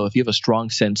idea, though, if you have a strong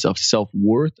sense of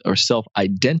self-worth or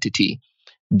self-identity,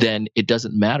 then it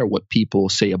doesn't matter what people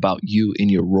say about you in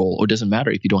your role, or it doesn't matter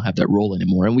if you don't have that role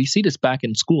anymore. And we see this back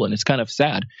in school, and it's kind of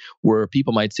sad, where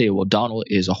people might say, well, Donald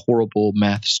is a horrible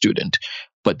math student,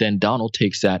 but then Donald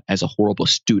takes that as a horrible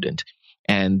student.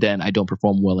 And then I don't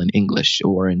perform well in English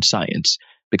or in science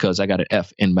because I got an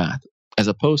F in math. As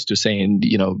opposed to saying,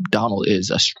 Donald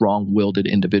is a strong-willed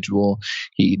individual.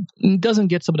 He doesn't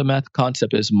get some of the math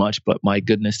concept as much, but my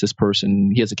goodness, this person,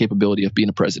 he has the capability of being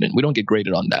a president. We don't get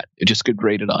graded on that. It just get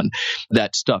graded on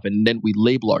that stuff. And then we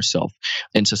label ourselves,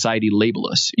 and society label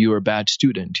us. You're a bad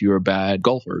student. You're a bad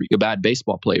golfer. You're a bad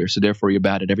baseball player. So therefore, you're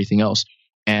bad at everything else.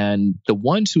 And the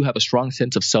ones who have a strong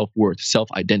sense of self-worth,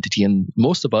 self-identity, and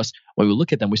most of us, when we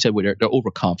look at them, we say they're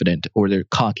overconfident or they're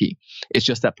cocky. It's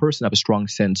just that person have a strong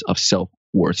sense of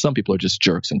self-worth. Some people are just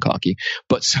jerks and cocky,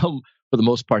 but some, for the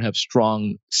most part, have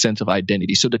strong sense of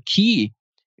identity. So the key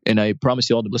and I promise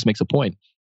you all that this makes a point,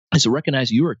 is to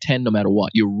recognize you're a 10 no matter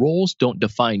what. Your roles don't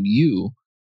define you,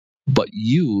 but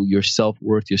you, your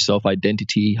self-worth, your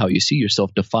self-identity, how you see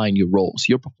yourself define your roles.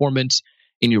 Your performance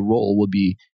in your role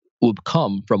will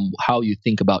come from how you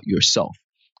think about yourself.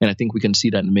 And I think we can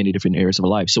see that in many different areas of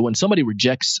our life. So when somebody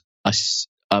rejects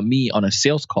me on a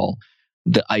sales call,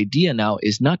 the idea now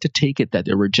is not to take it that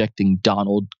they're rejecting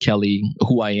Donald, Kelly,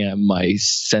 who I am, my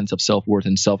sense of self-worth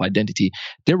and self-identity.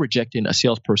 They're rejecting a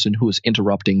salesperson who is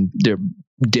interrupting their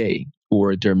day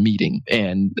or their meeting,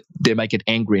 and they might get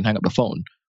angry and hang up the phone.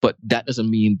 But that doesn't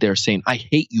mean they're saying, I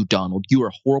hate you, Donald. You are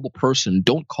a horrible person.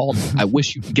 Don't call me. I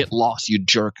wish you could get lost, you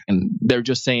jerk. And they're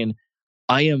just saying,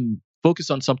 I am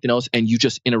focused on something else and you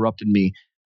just interrupted me.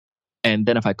 And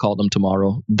then if I call them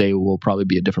tomorrow, they will probably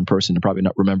be a different person and probably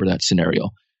not remember that scenario.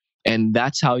 And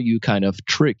that's how you kind of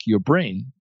trick your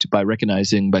brain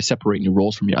by separating your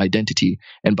roles from your identity.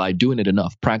 And by doing it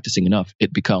enough, practicing enough,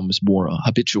 it becomes more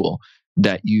habitual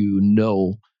that you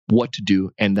know what to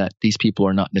do and that these people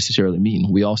are not necessarily mean.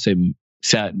 We all say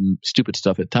sad and stupid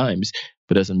stuff at times,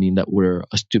 but doesn't mean that we're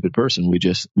a stupid person. We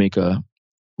just make a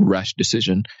rash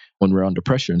decision when we're under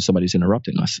pressure and somebody's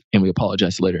interrupting us, and we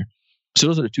apologize later. So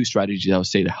those are the two strategies I would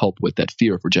say to help with that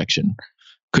fear of rejection.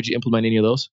 Could you implement any of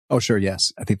those? Oh, sure.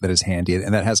 Yes. I think that is handy.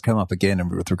 And that has come up again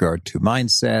with regard to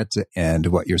mindset and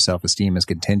what your self-esteem is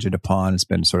contingent upon. It's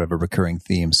been sort of a recurring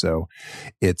theme. So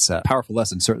it's a powerful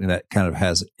lesson. Certainly that kind of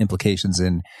has implications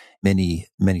in many,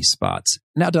 many spots.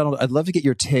 Now, Donald, I'd love to get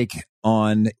your take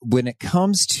on when it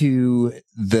comes to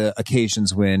the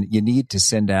occasions when you need to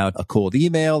send out a cold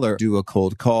email or do a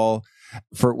cold call.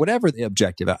 For whatever the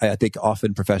objective, I think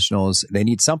often professionals, they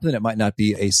need something that might not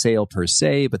be a sale per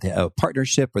se, but they have a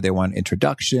partnership or they want an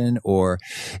introduction or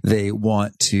they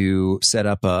want to set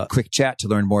up a quick chat to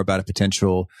learn more about a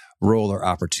potential role or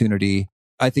opportunity.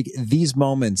 I think these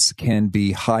moments can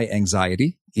be high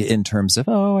anxiety in terms of,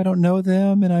 oh, I don't know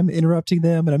them and I'm interrupting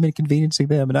them and I'm inconveniencing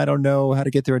them and I don't know how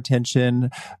to get their attention.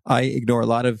 I ignore a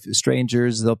lot of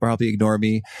strangers. They'll probably ignore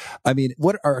me. I mean,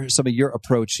 what are some of your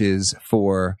approaches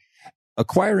for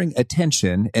acquiring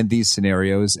attention in these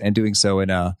scenarios and doing so in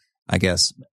a, I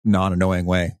guess, non-annoying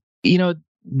way? You know,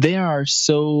 there are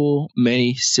so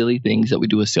many silly things that we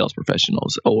do as sales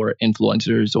professionals or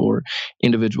influencers or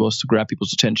individuals to grab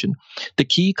people's attention. The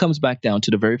key comes back down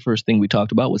to the very first thing we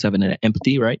talked about was having an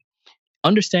empathy, right?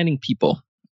 Understanding people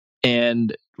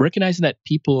and recognizing that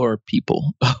people are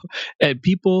people and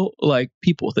people like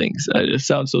people things. It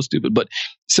sounds so stupid, but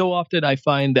so often I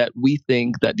find that we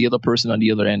think that the other person on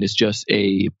the other end is just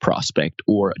a prospect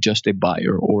or just a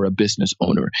buyer or a business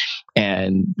owner.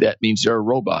 And that means they're a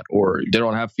robot or they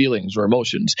don't have feelings or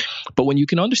emotions. But when you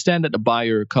can understand that the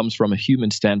buyer comes from a human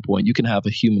standpoint, you can have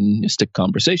a humanistic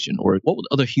conversation. Or what would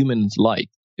other humans like?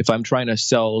 If I'm trying to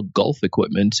sell golf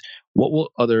equipment, what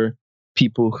will other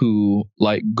people who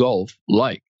like golf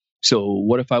like? So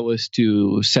what if I was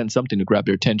to send something to grab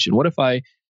their attention? What if I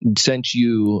sent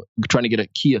you trying to get a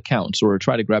key accounts or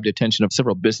try to grab the attention of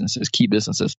several businesses, key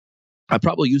businesses? I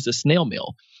probably use a snail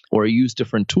mail or use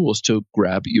different tools to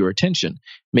grab your attention.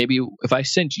 Maybe if I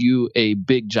sent you a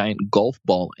big giant golf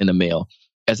ball in the mail,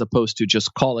 as opposed to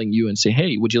just calling you and say,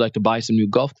 hey, would you like to buy some new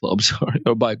golf clubs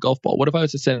or buy a golf ball? What if I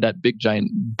was to send that big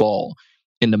giant ball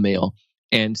in the mail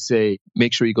and say,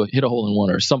 make sure you go hit a hole in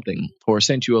one or something, or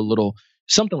send you a little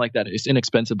something like that? It's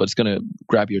inexpensive, but it's going to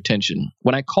grab your attention.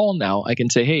 When I call now, I can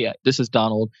say, hey, this is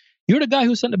Donald. You're the guy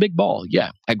who sent a big ball.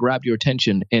 Yeah, I grabbed your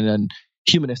attention in a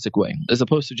humanistic way, as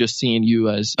opposed to just seeing you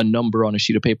as a number on a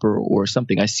sheet of paper or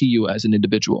something. I see you as an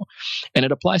individual. And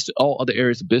it applies to all other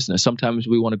areas of business. Sometimes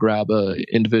we want to grab an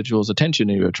individual's attention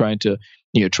and you're trying to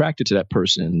attract it to that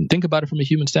person. Think about it from a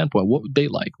human standpoint. What would they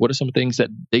like? What are some things that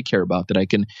they care about that I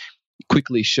can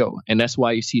quickly show? And that's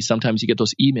why you see sometimes you get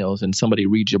those emails and somebody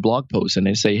reads your blog post and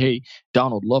they say, hey,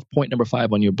 Donald, love point number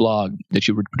 5 on your blog that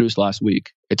you produced last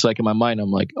week. It's like in my mind, I'm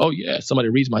like, oh yeah, somebody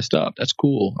reads my stuff. That's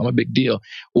cool. I'm a big deal.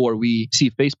 Or we see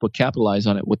Facebook capitalize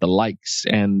on it with the likes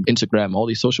and Instagram, all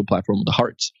these social platforms, the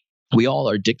hearts. We all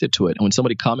are addicted to it. And when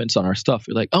somebody comments on our stuff,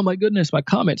 you're like, oh my goodness, my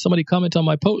comment, somebody commented on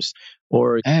my post,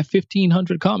 or I have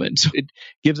 1,500 comments. It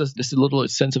gives us this little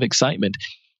sense of excitement.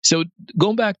 So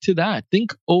going back to that,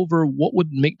 think over what would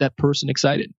make that person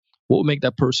excited. What would make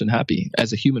that person happy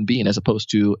as a human being, as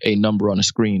opposed to a number on a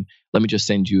screen? Let me just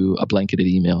send you a blanketed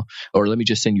email, or let me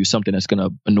just send you something that's going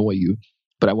to annoy you,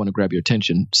 but I want to grab your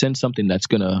attention. Send something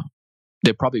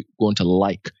they're probably going to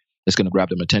like. that's going to grab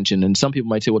them attention. And some people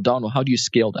might say, well, Donald, how do you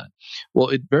scale that? Well,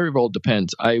 it very well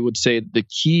depends. I would say the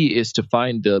key is to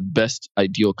find the best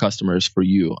ideal customers for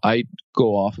you. I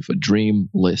go off of a dream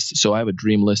list. So I have a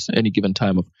dream list at any given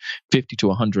time of 50 to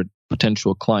 100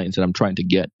 potential clients that I'm trying to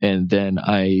get. And then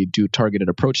I do targeted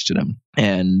approach to them.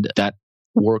 And that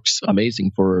works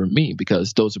amazing for me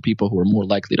because those are people who are more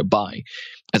likely to buy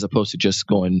as opposed to just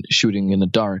shooting in the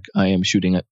dark. I am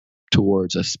shooting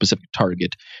towards a specific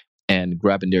target and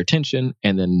grabbing their attention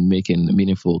and then making a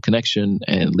meaningful connection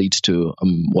and leads to a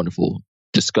wonderful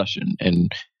discussion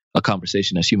and a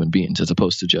conversation as human beings as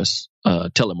opposed to just a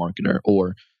telemarketer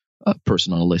or a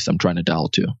person on a list I'm trying to dial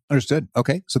to. Understood.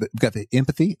 Okay. So we've got the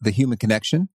empathy, the human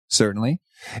connection, certainly.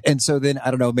 And so then, I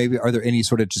don't know, maybe are there any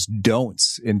sort of just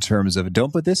don'ts in terms of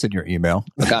don't put this in your email?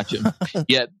 Gotcha.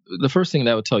 Yeah. The first thing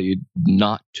that I would tell you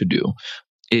not to do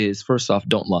is, first off,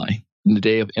 don't lie. In the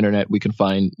day of internet, we can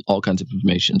find all kinds of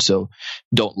information. So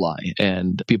don't lie.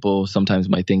 And people sometimes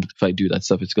might think if I do that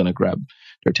stuff, it's going to grab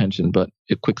their attention, but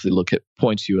it quickly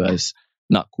points you as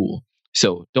not cool.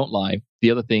 So don't lie.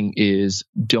 The other thing is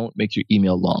don't make your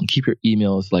email long. Keep your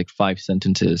emails like 5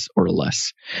 sentences or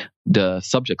less. The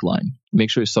subject line, make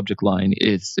sure your subject line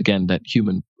is, again, that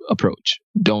human approach.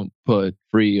 Don't put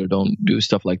free or don't do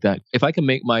stuff like that. If I can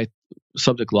make my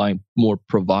subject line more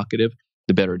provocative,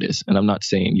 the better it is. And I'm not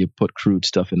saying you put crude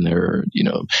stuff in there,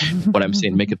 what I'm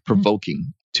saying, make it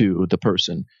provoking to the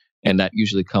person. And that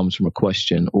usually comes from a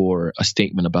question or a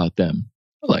statement about them.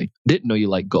 Like, didn't know you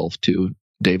like golf too,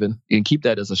 David. And keep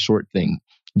that as a short thing.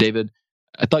 David,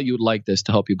 I thought you would like this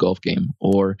to help your golf game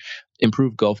or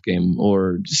improve golf game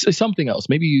or something else.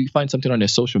 Maybe you find something on their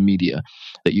social media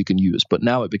that you can use. But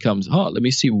now it becomes, let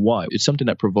me see why. It's something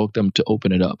that provoked them to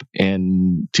open it up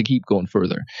and to keep going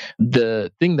further.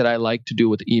 The thing that I like to do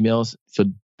with emails, so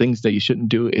things that you shouldn't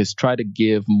do, is try to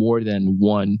give more than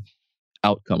one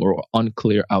outcome or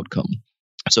unclear outcome.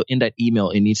 So in that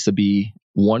email, it needs to be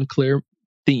one clear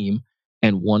theme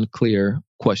and one clear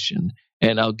question.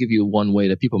 And I'll give you one way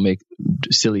that people make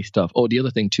silly stuff. Oh, the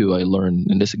other thing too, I learned,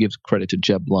 and this gives credit to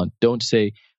Jeb Blunt, don't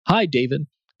say, hi, David,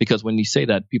 because when you say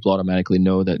that, people automatically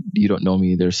know that you don't know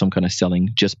me. There's some kind of selling.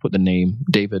 Just put the name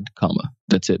David, comma.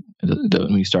 That's it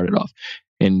when you start it off.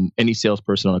 And any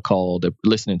salesperson on a call that's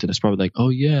listening to this probably like, oh,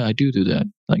 yeah, I do that.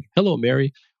 Like, hello,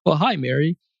 Mary. Well, hi,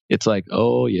 Mary. It's like,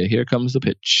 oh, yeah, here comes the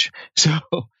pitch. So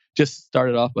just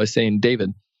start it off by saying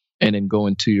David. And then go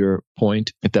into your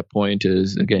point. If that point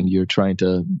is, again, you're trying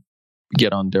to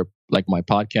get on there, like my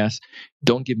podcast,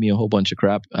 don't give me a whole bunch of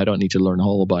crap. I don't need to learn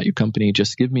all about your company.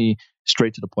 Just give me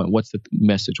straight to the point. What's the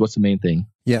message? What's the main thing?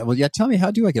 Yeah. Well, tell me,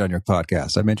 how do I get on your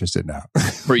podcast? I'm interested now.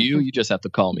 For you, you just have to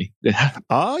call me.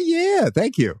 Oh, yeah.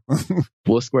 Thank you.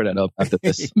 We'll square that up after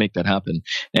this, make that happen.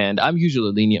 And I'm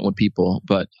usually lenient with people,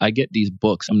 but I get these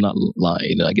books. I'm not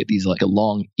lying. I get these like a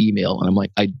long email and I'm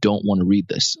like, I don't want to read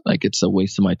this. Like it's a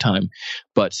waste of my time.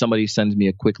 But somebody sends me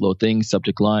a quick little thing,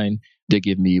 subject line. They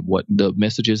give me what the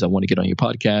message is. I want to get on your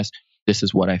podcast. This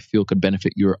is what I feel could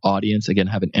benefit your audience. Again,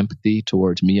 having empathy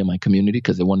towards me and my community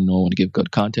because they want to know I want to give good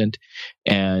content.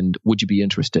 And would you be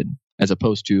interested? As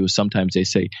opposed to sometimes they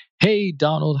say, hey,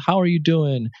 Donald, how are you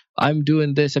doing? I'm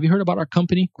doing this. Have you heard about our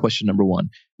company? Question number 1.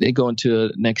 They go into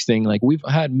the next thing. Like, we've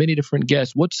had many different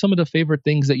guests. What's some of the favorite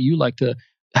things that you like to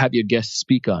have your guests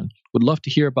speak on? Would love to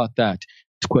hear about that.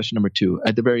 Question number 2.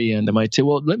 At the very end, they might say,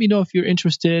 well, let me know if you're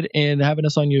interested in having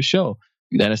us on your show.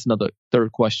 Then it's another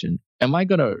third question. Am I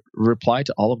going to reply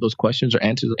to all of those questions or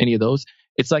answer any of those?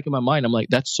 It's like in my mind, I'm like,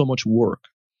 that's so much work.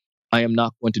 I am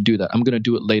not going to do that. I'm going to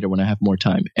do it later when I have more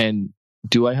time. And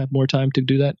do I have more time to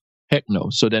do that? Heck no.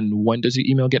 So then when does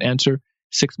the email get answered?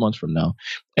 6 months from now.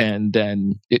 And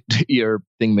then your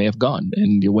thing may have gone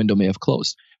and your window may have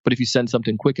closed. But if you send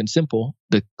something quick and simple,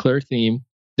 the clear theme,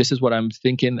 this is what I'm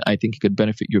thinking. I think it could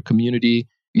benefit your community.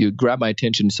 You grab my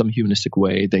attention in some humanistic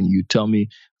way. Then you tell me,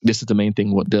 this is the main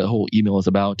thing, what the whole email is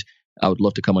about. I would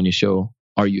love to come on your show.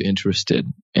 Are you interested?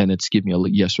 And it's give me a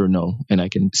yes or no. And I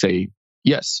can say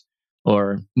yes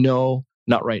or no,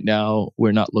 not right now.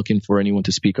 We're not looking for anyone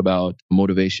to speak about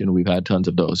motivation. We've had tons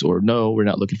of those. Or no, we're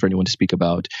not looking for anyone to speak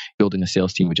about building a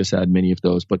sales team. We just had many of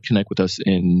those, but connect with us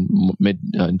in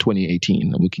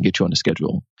 2018 and we can get you on the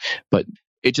schedule. But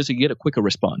it's just you get a quicker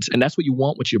response. And that's what you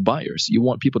want with your buyers. You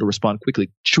want people to respond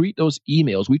quickly. Treat those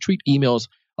emails. We treat emails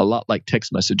a lot like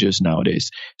text messages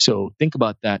nowadays. So think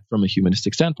about that from a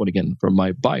humanistic standpoint. Again, from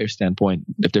my buyer standpoint,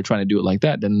 if they're trying to do it like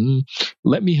that, then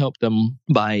let me help them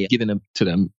by giving them to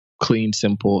them clean,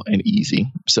 simple, and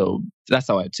easy. So that's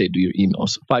how I'd say do your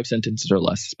emails. 5 sentences or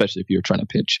less, especially if you're trying to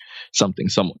pitch something,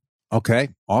 someone. Okay,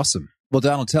 awesome. Well,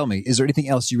 Donald, tell me, is there anything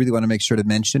else you really want to make sure to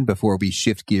mention before we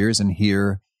shift gears and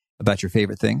hear about your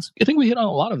favorite things? I think we hit on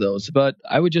a lot of those, but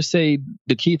I would just say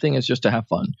the key thing is just to have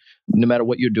fun. No matter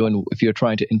what you're doing, if you're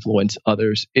trying to influence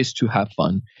others, is to have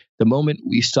fun. The moment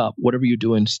we stop, whatever you're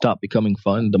doing, stop becoming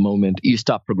fun, the moment you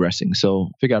stop progressing.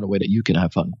 So figure out a way that you can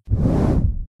have fun.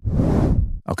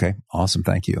 Okay, awesome.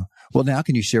 Thank you. Well, now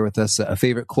can you share with us a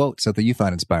favorite quote, something you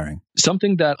find inspiring?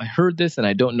 Something that I heard this and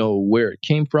I don't know where it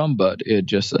came from, but it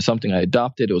just something I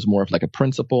adopted. It was more of like a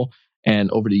principle.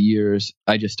 And over the years,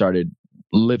 I just started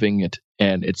living it.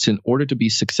 And it's in order to be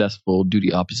successful, do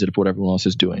the opposite of what everyone else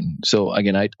is doing. So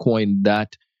again, I coined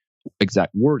that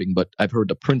exact wording, but I've heard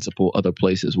the principle other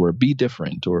places where be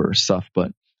different or stuff.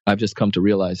 But I've just come to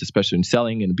realize, especially in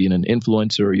selling and being an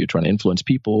influencer, you're trying to influence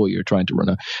people, you're trying to run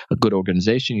a good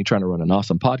organization, you're trying to run an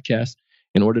awesome podcast.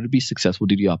 In order to be successful,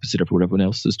 do the opposite of what everyone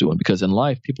else is doing. Because in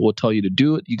life, people will tell you to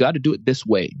do it. You got to do it this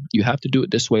way. You have to do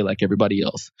it this way like everybody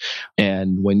else.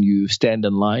 And when you stand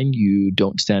in line, you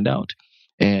don't stand out.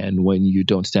 And when you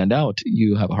don't stand out,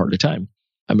 you have a harder time.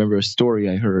 I remember a story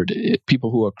I heard,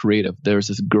 people who are creative. There's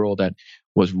this girl that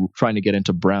was trying to get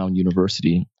into Brown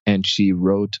University, and she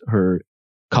wrote her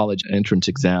college entrance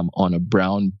exam on a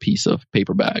brown piece of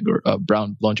paper bag or a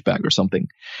brown lunch bag or something.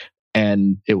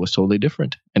 And it was totally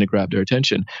different, and it grabbed her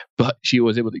attention. But she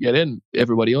was able to get in.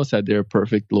 Everybody else had their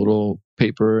perfect little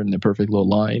paper and their perfect little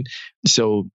line.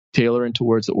 So tailoring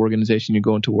towards the organization you're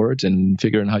going towards and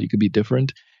figuring how you could be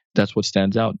different, that's what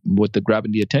stands out. With the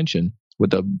grabbing the attention,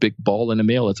 with a big ball in the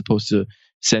mail as opposed to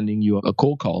sending you a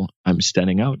cold call, I'm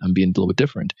standing out. I'm being a little bit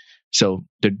different. So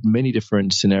there are many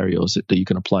different scenarios that you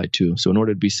can apply to. So in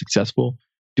order to be successful,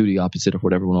 do the opposite of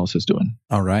what everyone else is doing.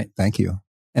 All right. Thank you.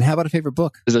 And how about a favorite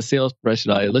book? As a sales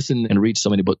professional, I listen and read so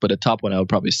many books, but the top one I would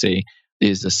probably say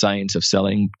is The Science of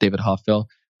Selling, David Hoffel.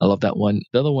 I love that one.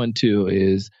 The other one too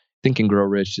is Think and Grow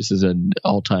Rich. This is an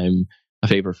all-time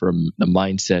favorite for the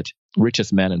mindset.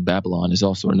 Richest Man in Babylon is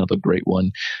also another great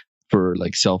one for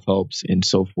like self-helps and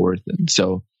so forth. And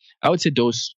so I would say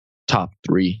those top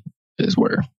three is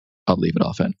where I'll leave it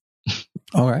off at.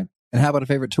 All right. And how about a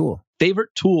favorite tool?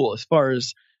 Favorite tool as far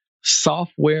as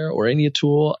software or any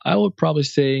tool, I would probably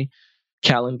say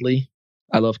Calendly.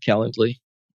 I love Calendly.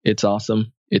 It's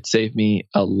awesome. It saved me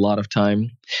a lot of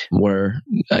time where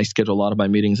I schedule a lot of my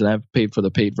meetings, and I've paid for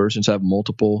the paid versions. I have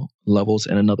multiple levels.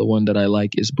 And another one that I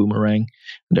like is Boomerang.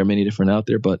 There are many different out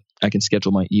there, but I can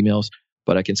schedule my emails.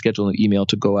 But I can schedule an email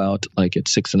to go out like at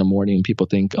 6 a.m. and people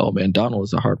think, oh man, Donald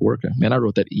is a hard worker. Man, I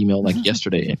wrote that email like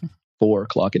yesterday at 4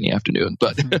 o'clock in the afternoon.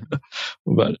 But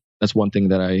but that's one thing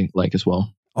that I like as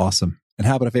well. Awesome. And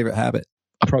how about a favorite habit?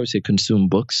 I'll probably say consume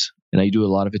books. And I do a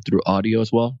lot of it through audio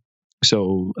as well.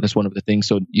 So that's one of the things.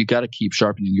 So you got to keep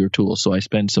sharpening your tools. So I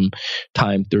spend some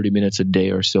time, 30 minutes a day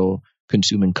or so,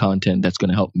 consuming content that's going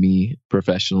to help me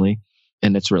professionally.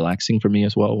 And it's relaxing for me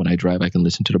as well. When I drive, I can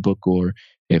listen to the book, or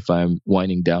if I'm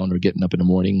winding down or getting up in the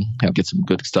morning, I'll get some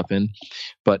good stuff in.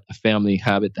 But a family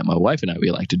habit that my wife and I,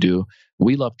 we like to do,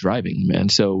 we love driving, man.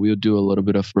 So we'll do a little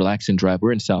bit of relaxing drive.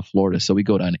 We're in South Florida, so we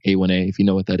go down A1A. If you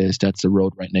know what that is, that's the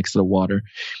road right next to the water.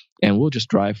 And we'll just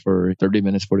drive for 30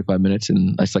 minutes, 45 minutes.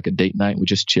 And that's like a date night. We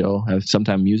just chill, have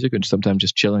sometimes music and sometimes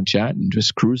just chill and chat and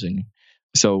just cruising.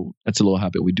 So that's a little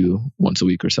habit we do once a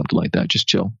week or something like that. Just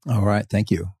chill. All right.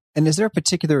 Thank you. And is there a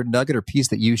particular nugget or piece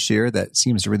that you share that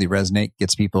seems to really resonate,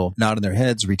 gets people nodding their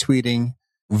heads, retweeting,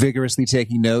 vigorously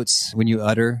taking notes when you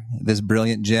utter this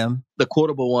brilliant gem? The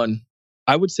quotable one,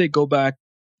 I would say go back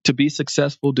to be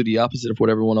successful, do the opposite of what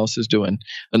everyone else is doing.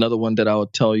 Another one that I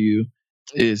would tell you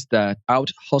is that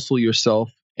out hustle yourself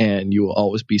and you will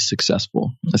always be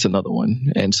successful. That's another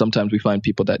one. And sometimes we find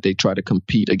people that they try to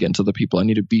compete against other people. I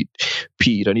need to beat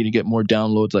Pete. I need to get more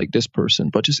downloads like this person.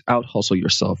 But just out hustle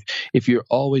yourself. If you're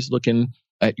always looking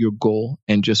at your goal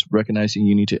and just recognizing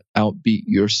you need to outbeat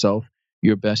yourself,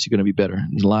 your best, you're going to be better.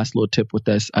 And the last little tip with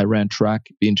this, I ran track.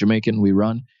 Being Jamaican, we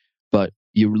run. But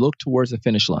you look towards the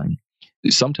finish line.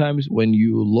 Sometimes when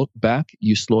you look back,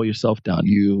 you slow yourself down.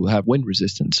 You have wind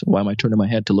resistance. Why am I turning my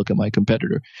head to look at my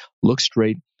competitor? Look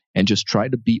straight and just try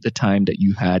to beat the time that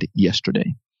you had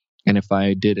yesterday. And if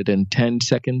I did it in 10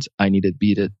 seconds, I need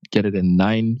to get it in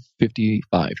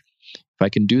 9:55. If I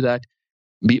can do that,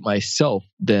 beat myself,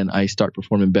 then I start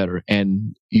performing better.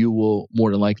 And you will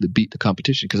more than likely beat the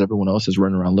competition because everyone else is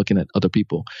running around looking at other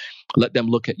people. Let them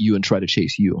look at you and try to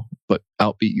chase you, but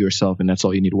outbeat yourself. And that's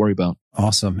all you need to worry about.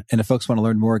 Awesome. And if folks want to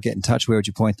learn more, get in touch, where would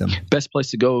you point them? Best place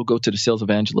to go to the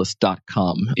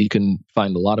SalesEvangelist.com. You can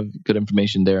find a lot of good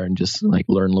information there and just like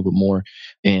learn a little bit more.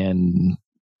 And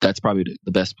that's probably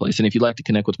the best place. And if you'd like to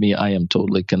connect with me, I am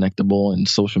totally connectable in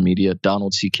social media.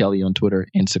 Donald C. Kelly on Twitter,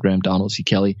 Instagram, Donald C.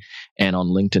 Kelly, and on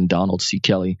LinkedIn, Donald C.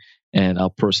 Kelly. And I'll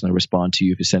personally respond to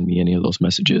you if you send me any of those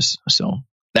messages. So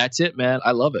That's it, man.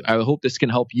 I love it. I hope this can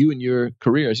help you in your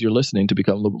career as you're listening to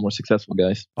become a little bit more successful,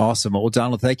 guys. Awesome. Well,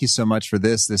 Donald, thank you so much for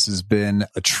this. This has been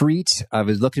a treat. I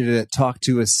was looking at Talk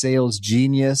to a Sales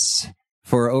Genius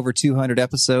for over 200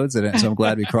 episodes, and so I'm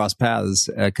glad we crossed paths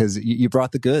because you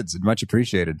brought the goods, and much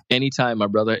appreciated. Anytime, my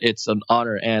brother. It's an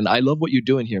honor, and I love what you're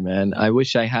doing here, man. I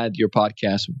wish I had your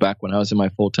podcast back when I was in my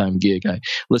full-time gig. I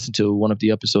listened to one of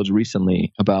the episodes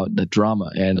recently about the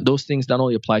drama, and those things not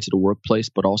only apply to the workplace,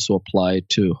 but also apply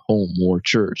to home or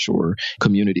church or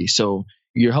community. So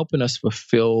you're helping us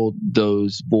fulfill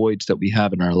those voids that we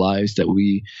have in our lives that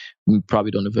we probably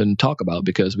don't even talk about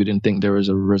because we didn't think there was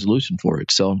a resolution for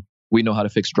it. So we know how to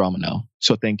fix drama now.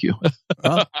 So thank you.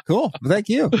 Oh, cool. Thank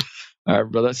you. All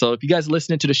right, brother. So if you guys are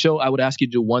listening to the show, I would ask you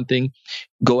to do one thing.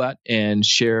 Go out and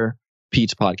share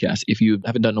Pete's podcast. If you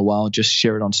haven't done it in a while, just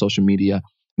share it on social media,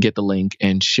 get the link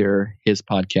and share his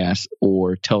podcast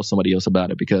or tell somebody else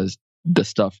about it because the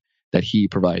stuff that he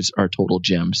provides are total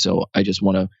gems. So I just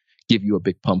want to give you a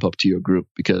big pump up to your group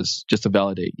because just to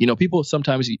validate, people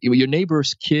sometimes, your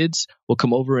neighbors' kids will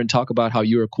come over and talk about how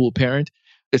you're a cool parent.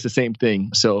 It's the same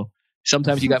thing. So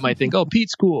sometimes you might think, oh,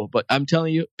 Pete's cool. But I'm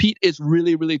telling you, Pete is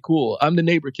really, really cool. I'm the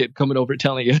neighbor kid coming over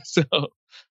telling you. So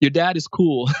your dad is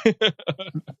cool.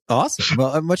 Awesome.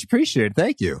 Well, much appreciated.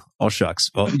 Thank you. Oh, shucks.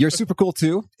 Well, you're super cool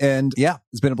too. And yeah,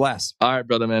 it's been a blast. All right,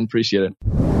 brother, man. Appreciate it.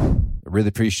 I really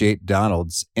appreciate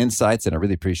Donald's insights and I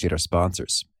really appreciate our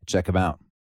sponsors. Check them out.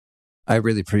 I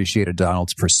really appreciated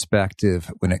Donald's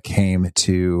perspective when it came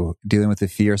to dealing with the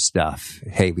fear stuff.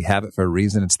 Hey, we have it for a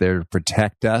reason. It's there to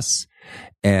protect us.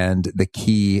 And the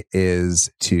key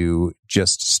is to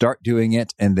just start doing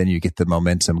it. And then you get the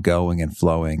momentum going and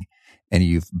flowing and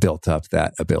you've built up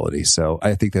that ability. So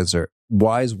I think those are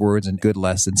wise words and good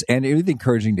lessons. And it was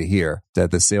encouraging to hear that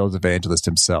the sales evangelist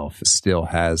himself still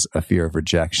has a fear of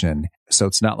rejection. So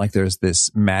it's not like there's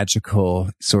this magical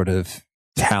sort of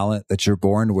talent that you're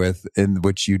born with in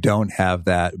which you don't have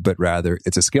that, but rather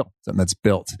it's a skill, something that's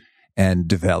built and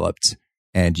developed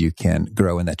and you can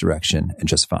grow in that direction and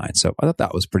just fine. So I thought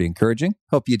that was pretty encouraging.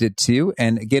 Hope you did too.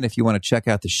 And again, if you want to check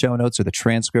out the show notes or the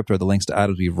transcript or the links to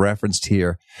items we've referenced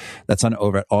here, that's on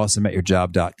over at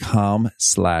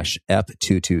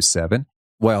awesomeatyourjob.com/ep227.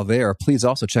 While there, please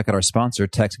also check out our sponsor,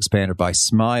 Text Expander by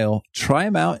Smile. Try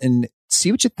them out and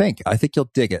see what you think. I think you'll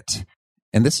dig it.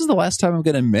 And this is the last time I'm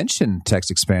going to mention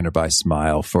Text Expander by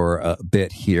Smile for a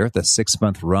bit here. The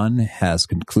 6-month run has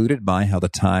concluded. My, how the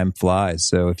time flies.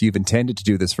 So if you've intended to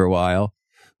do this for a while,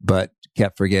 but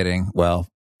kept forgetting, well,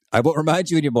 I won't remind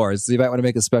you anymore. So you might want to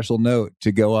make a special note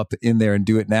to go up in there and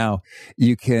do it now.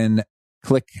 You can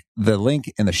click the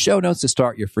link in the show notes to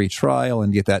start your free trial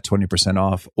and get that 20%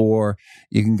 off, or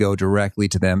you can go directly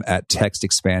to them at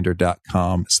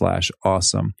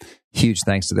textexpander.com/awesome. Huge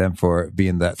thanks to them for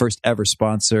being the first ever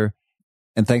sponsor.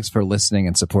 And thanks for listening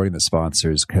and supporting the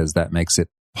sponsors because that makes it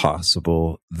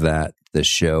possible that the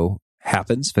show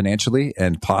happens financially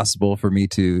and possible for me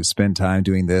to spend time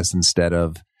doing this instead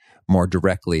of more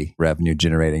directly revenue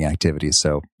generating activities.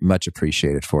 So much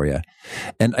appreciated for you.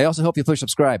 And I also hope you push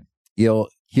subscribe. You'll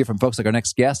hear from folks like our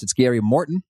next guest. It's Gary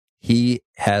Morton. He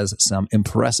has some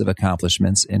impressive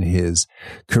accomplishments in his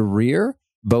career,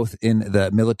 both in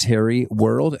the military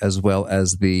world as well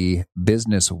as the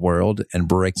business world, and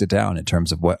breaks it down in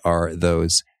terms of what are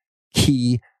those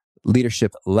key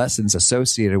leadership lessons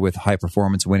associated with high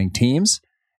performance winning teams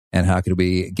and how can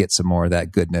we get some more of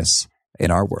that goodness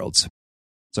in our worlds.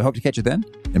 So I hope to catch you then,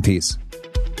 and peace.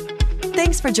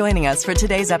 Thanks for joining us for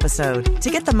today's episode. To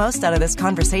get the most out of this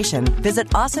conversation, visit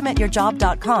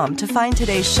awesomeatyourjob.com to find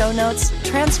today's show notes,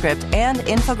 transcript, and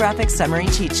infographic summary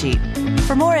cheat sheet.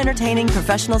 For more entertaining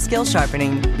professional skill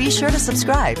sharpening, be sure to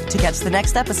subscribe to catch the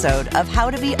next episode of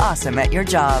How to Be Awesome at Your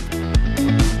Job.